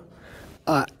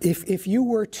if you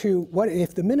were to,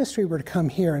 if the ministry were to come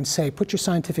here and say, put your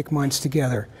scientific minds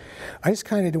together, I just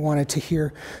kind of wanted to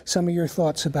hear some of your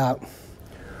thoughts about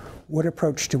what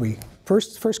approach do we.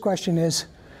 First question is,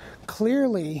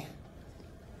 clearly,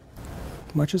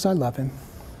 much as I love him,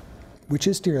 which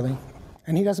is dearly,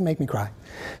 and he doesn't make me cry,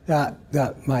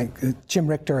 Jim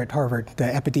Richter at Harvard, the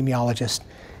epidemiologist,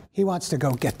 he wants to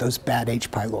go get those bad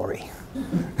H. pylori.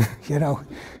 You know,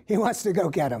 he wants to go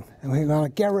get them, and we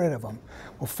want to get rid of them.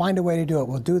 We'll find a way to do it.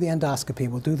 We'll do the endoscopy.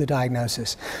 We'll do the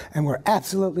diagnosis. And we're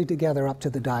absolutely together up to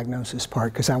the diagnosis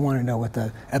part, because I want to know what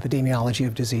the epidemiology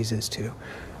of disease is, too.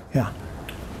 Yeah.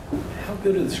 How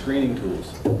good are the screening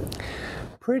tools?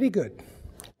 Pretty good,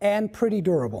 and pretty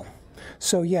durable.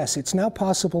 So yes, it's now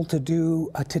possible to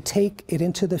to take it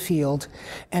into the field,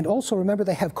 and also remember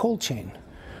they have cold chain.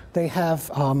 They have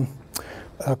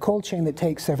a cold chain that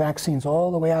takes their vaccines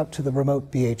all the way out to the remote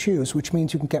BHUs, which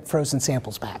means you can get frozen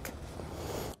samples back.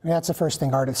 I mean, that's the first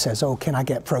thing Ardith says, oh, can I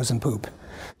get frozen poop?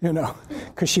 You know,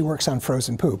 because she works on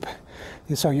frozen poop.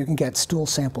 So you can get stool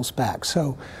samples back.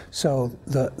 So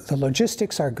the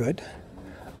logistics are good.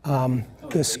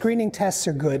 The screening tests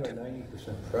are good.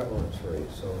 90% prevalence rate,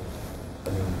 so I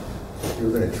mean, if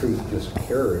you're going to treat just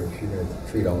carriage, you're going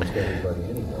to treat almost everybody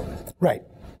anyway. Right.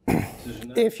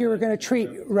 If you were going to treat,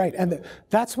 right, and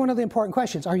that's one of the important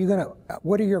questions. Are you going to,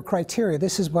 what are your criteria?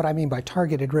 This is what I mean by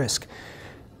targeted risk.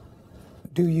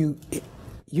 Do you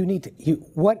need to,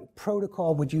 what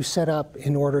protocol would you set up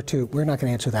in order to, we're not going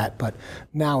to answer that, but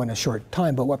now in a short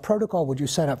time, but what protocol would you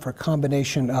set up for a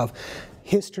combination of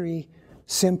history,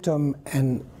 symptom,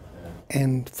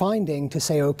 and finding to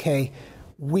say, okay,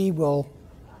 we will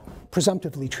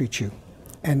presumptively treat you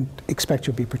and expect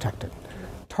you'll be protected?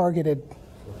 Targeted.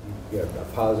 You have a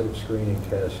positive screening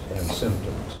test and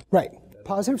symptoms. Right,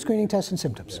 positive screening test and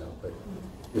symptoms. Yeah, but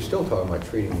you're still talking about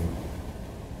treating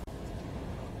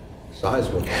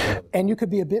sizable. And you could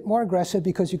be a bit more aggressive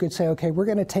because you could say, okay, we're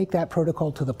going to take that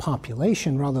protocol to the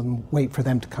population rather than wait for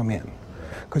them to come in.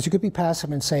 Because you could be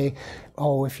passive and say,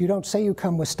 oh, if you don't say you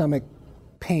come with stomach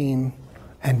pain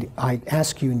and I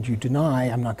ask you and you deny,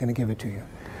 I'm not going to give it to you.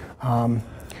 A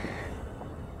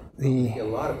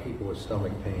lot of people with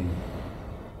stomach pain.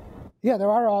 Yeah,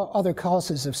 there are other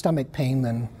causes of stomach pain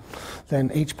than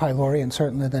H. pylori and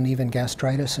certainly than even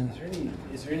gastritis. And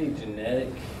Is there any genetic?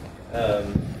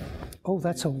 Oh,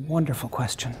 that's a wonderful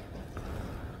question.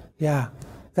 Yeah,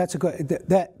 that's a good.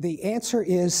 The answer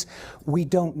is we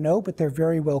don't know, but there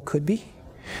very well could be,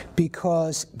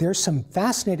 because there's some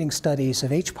fascinating studies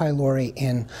of H. pylori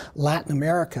in Latin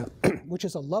America, which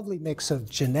is a lovely mix of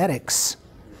genetics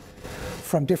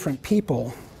from different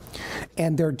people,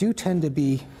 and there do tend to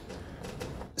be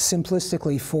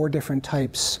simplistically 4 different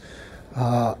types: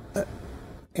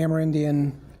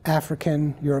 Amerindian,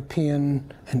 African,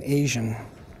 European, and Asian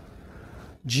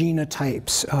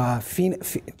genotypes,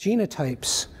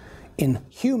 genotypes in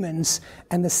humans,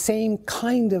 and the same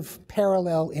kind of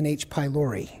parallel in H.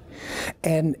 pylori.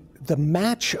 And the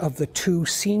match of the two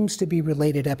seems to be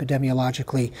related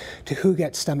epidemiologically to who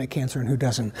gets stomach cancer and who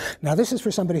doesn't. Now, this is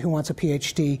for somebody who wants a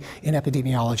PhD in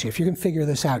epidemiology. If you can figure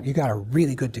this out, you got a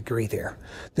really good degree there.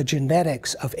 The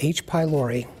genetics of H.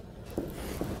 pylori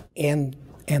and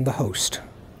the host.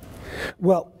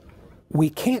 Well, we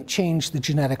can't change the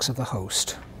genetics of the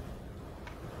host.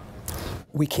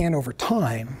 We can over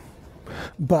time,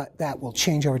 but that will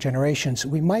change over generations.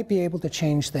 We might be able to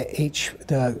change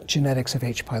the genetics of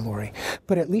H. pylori,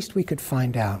 but at least we could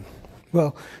find out.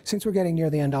 Well, since we're getting near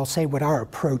the end, I'll say what our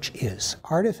approach is.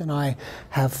 Ardith and I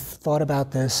have thought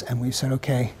about this, and we said,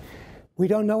 okay, we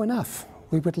don't know enough.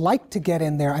 We would like to get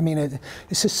in there. I mean,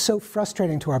 this is so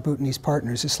frustrating to our Bhutanese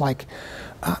partners. It's like,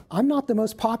 I'm not the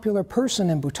most popular person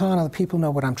in Bhutan. Other people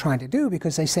know what I'm trying to do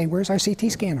because they say, where's our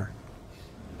CT scanner?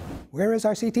 Where is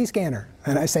our CT scanner?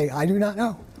 And I say, I do not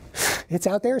know. It's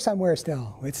out there somewhere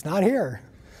still. It's not here.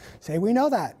 Say, we know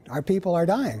that. Our people are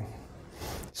dying.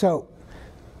 So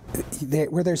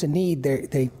where there's a need,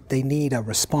 they need a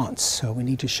response. So we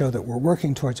need to show that we're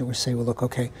working towards it. We say, well, look,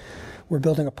 okay, we're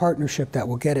building a partnership that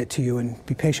will get it to you, and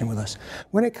be patient with us.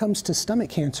 When it comes to stomach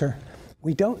cancer,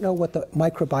 we don't know what the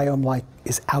microbiome like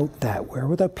is out that way.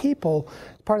 With the people,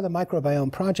 part of the microbiome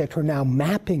project, who are now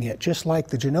mapping it, just like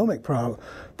the genomic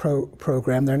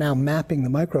program, they're now mapping the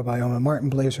microbiome. And Martin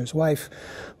Blazer's wife,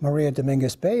 Maria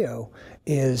Dominguez-Bello,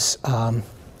 is,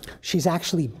 she's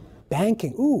actually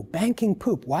banking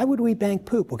poop. Why would we bank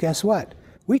poop? Well, guess what?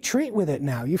 We treat with it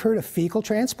now. You've heard of fecal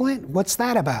transplant? What's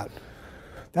that about?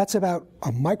 That's about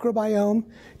a microbiome.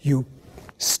 You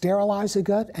sterilize the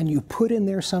gut and you put in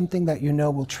there something that you know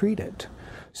will treat it.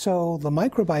 So the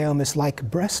microbiome is like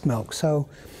breast milk. So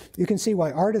you can see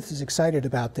why Ardith is excited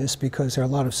about this, because there are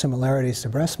a lot of similarities to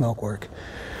breast milk work.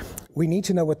 We need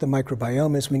to know what the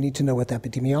microbiome is. We need to know what the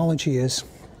epidemiology is.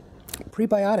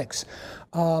 Prebiotics.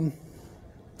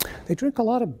 They drink a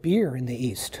lot of beer in the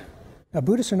East. Now,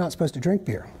 Buddhists are not supposed to drink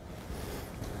beer.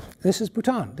 This is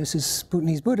Bhutan. This is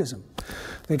Bhutanese Buddhism.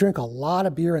 They drink a lot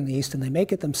of beer in the East, and they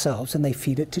make it themselves, and they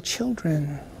feed it to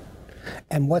children.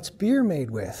 And what's beer made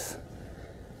with?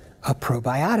 A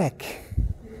probiotic,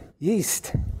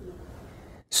 yeast.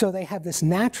 So they have this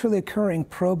naturally occurring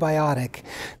probiotic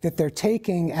that they're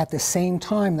taking at the same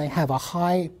time they have a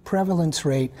high prevalence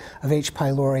rate of H.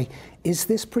 pylori. Is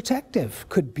this protective?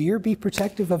 Could beer be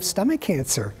protective of stomach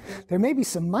cancer? There may be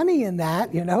some money in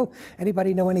that, you know.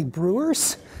 Anybody know any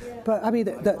brewers? But I mean,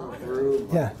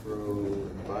 yeah.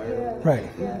 Right.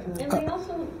 Yeah. And they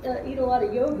also eat a lot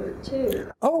of yogurt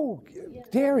too. Oh,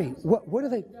 dairy. What are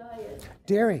they?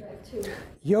 Dairy.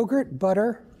 Yogurt,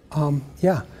 butter.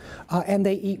 Yeah. And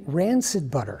they eat rancid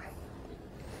butter.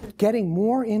 Getting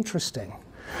more interesting.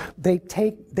 They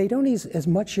don't eat as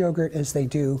much yogurt as they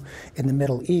do in the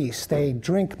Middle East. They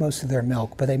drink most of their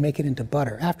milk, but they make it into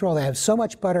butter. After all, they have so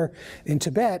much butter in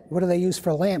Tibet. What do they use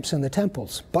for lamps in the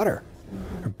temples? Butter.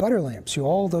 Or butter lamps.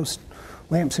 All those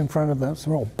lamps in front of them,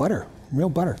 they're all butter. real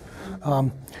butter.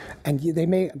 And they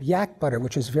make yak butter,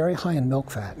 which is very high in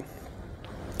milk fat.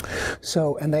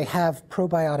 So, and they have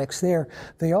probiotics there.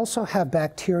 They also have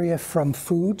bacteria from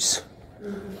foods,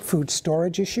 food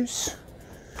storage issues.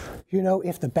 You know,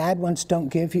 if the bad ones don't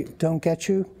get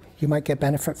you, you might get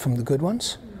benefit from the good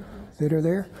ones that are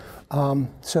there.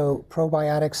 So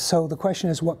probiotics. So the question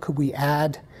is, what could we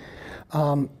add?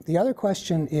 The other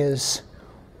question is,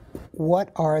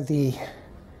 what's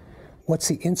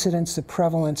the incidence, the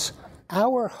prevalence?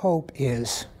 Our hope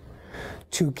is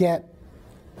to get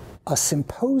a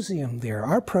symposium there.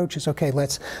 Our approach is, okay,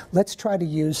 let's try to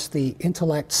use the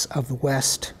intellects of the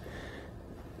West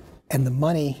and the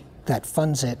money that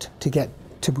funds it to get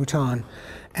to Bhutan,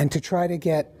 and to try to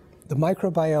get the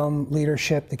microbiome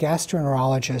leadership, the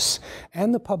gastroenterologists,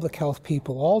 and the public health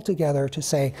people all together to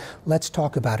say, let's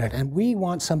talk about it. And we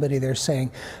want somebody there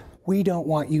saying, we don't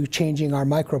want you changing our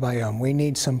microbiome. We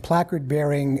need some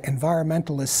placard-bearing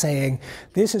environmentalists saying,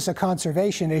 this is a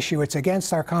conservation issue, it's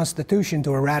against our Constitution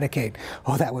to eradicate.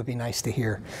 Oh, that would be nice to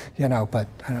hear, you know, but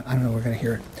I don't know we're going to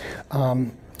hear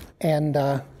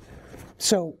it.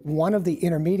 So one of the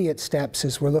intermediate steps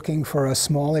is we're looking for a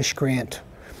smallish grant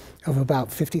of about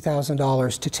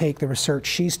 $50,000 to take the research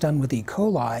she's done with E.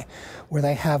 coli, where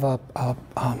they have a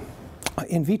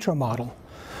in vitro model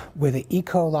with the E.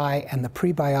 coli and the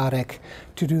prebiotic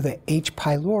to do the H.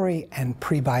 pylori and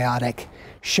prebiotic,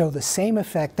 show the same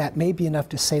effect. That may be enough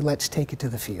to say, let's take it to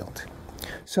the field.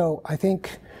 So I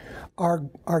think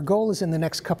our goal is in the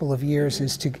next couple of years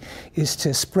is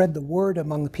to spread the word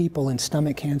among the people in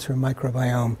stomach cancer and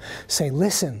microbiome. Say,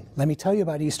 listen, let me tell you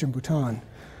about Eastern Bhutan,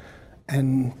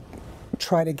 and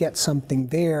try to get something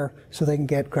there so they can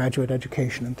get graduate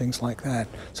education and things like that,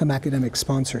 some academic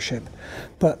sponsorship.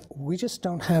 But we just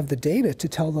don't have the data to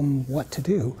tell them what to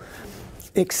do,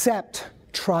 except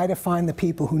try to find the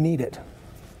people who need it.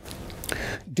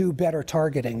 Do better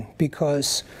targeting,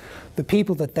 because the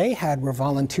people that they had were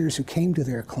volunteers who came to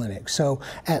their clinic. So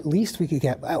at least we could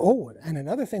get, oh, and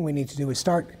another thing we need to do is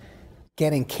start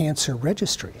getting cancer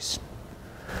registries,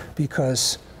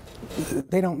 because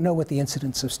they don't know what the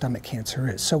incidence of stomach cancer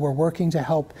is. So we're working to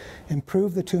help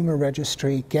improve the tumor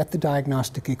registry, get the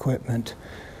diagnostic equipment,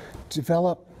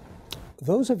 develop.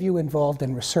 Those of you involved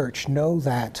in research know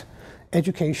that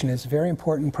education is a very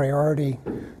important priority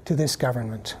to this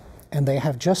government. And they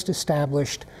have just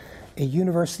established a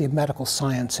University of Medical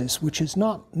Sciences, which is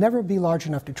never be large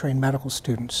enough to train medical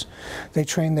students. They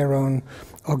train their own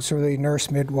auxiliary nurse,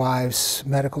 midwives,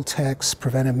 medical techs,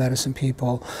 preventive medicine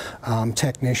people,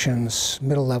 technicians,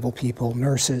 middle-level people,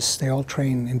 nurses. They all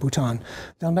train in Bhutan.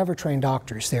 They'll never train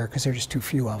doctors there because there's just too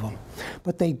few of them.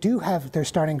 But they do have, they're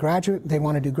starting graduate, they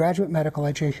want to do graduate medical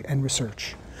education and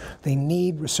research. They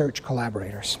need research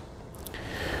collaborators.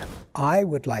 I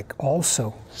would like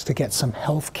also to get some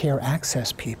healthcare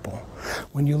access people.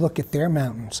 When you look at their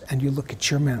mountains and you look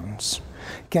at your mountains,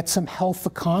 get some health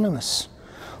economists.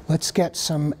 Let's get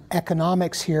some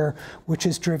economics here, which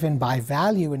is driven by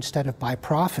value instead of by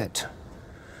profit,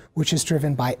 which is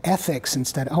driven by ethics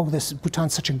instead. Oh,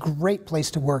 Bhutan's such a great place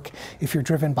to work if you're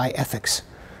driven by ethics.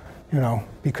 You know,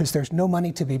 because there's no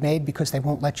money to be made because they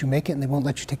won't let you make it and they won't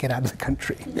let you take it out of the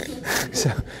country.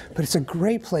 But it's a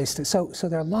great place to, so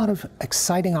there are a lot of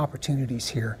exciting opportunities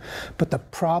here. But the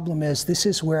problem is, this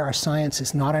is where our science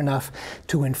is not enough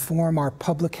to inform our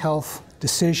public health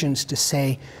decisions to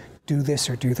say, do this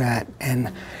or do that.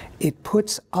 And it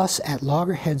puts us at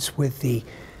loggerheads with the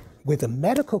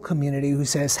medical community who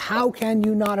says, how can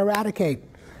you not eradicate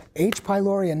H.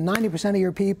 pylori in 90% of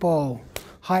your people?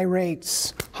 High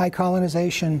rates, high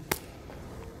colonization,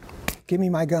 give me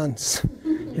my guns.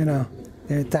 You know,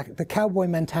 the cowboy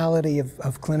mentality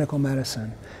of clinical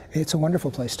medicine. It's a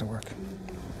wonderful place to work.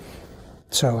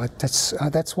 So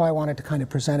that's why I wanted to kind of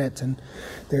present it, and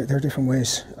there are different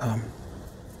ways. I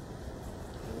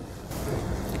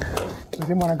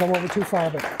didn't want to go over too far,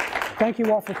 but thank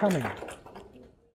you all for coming.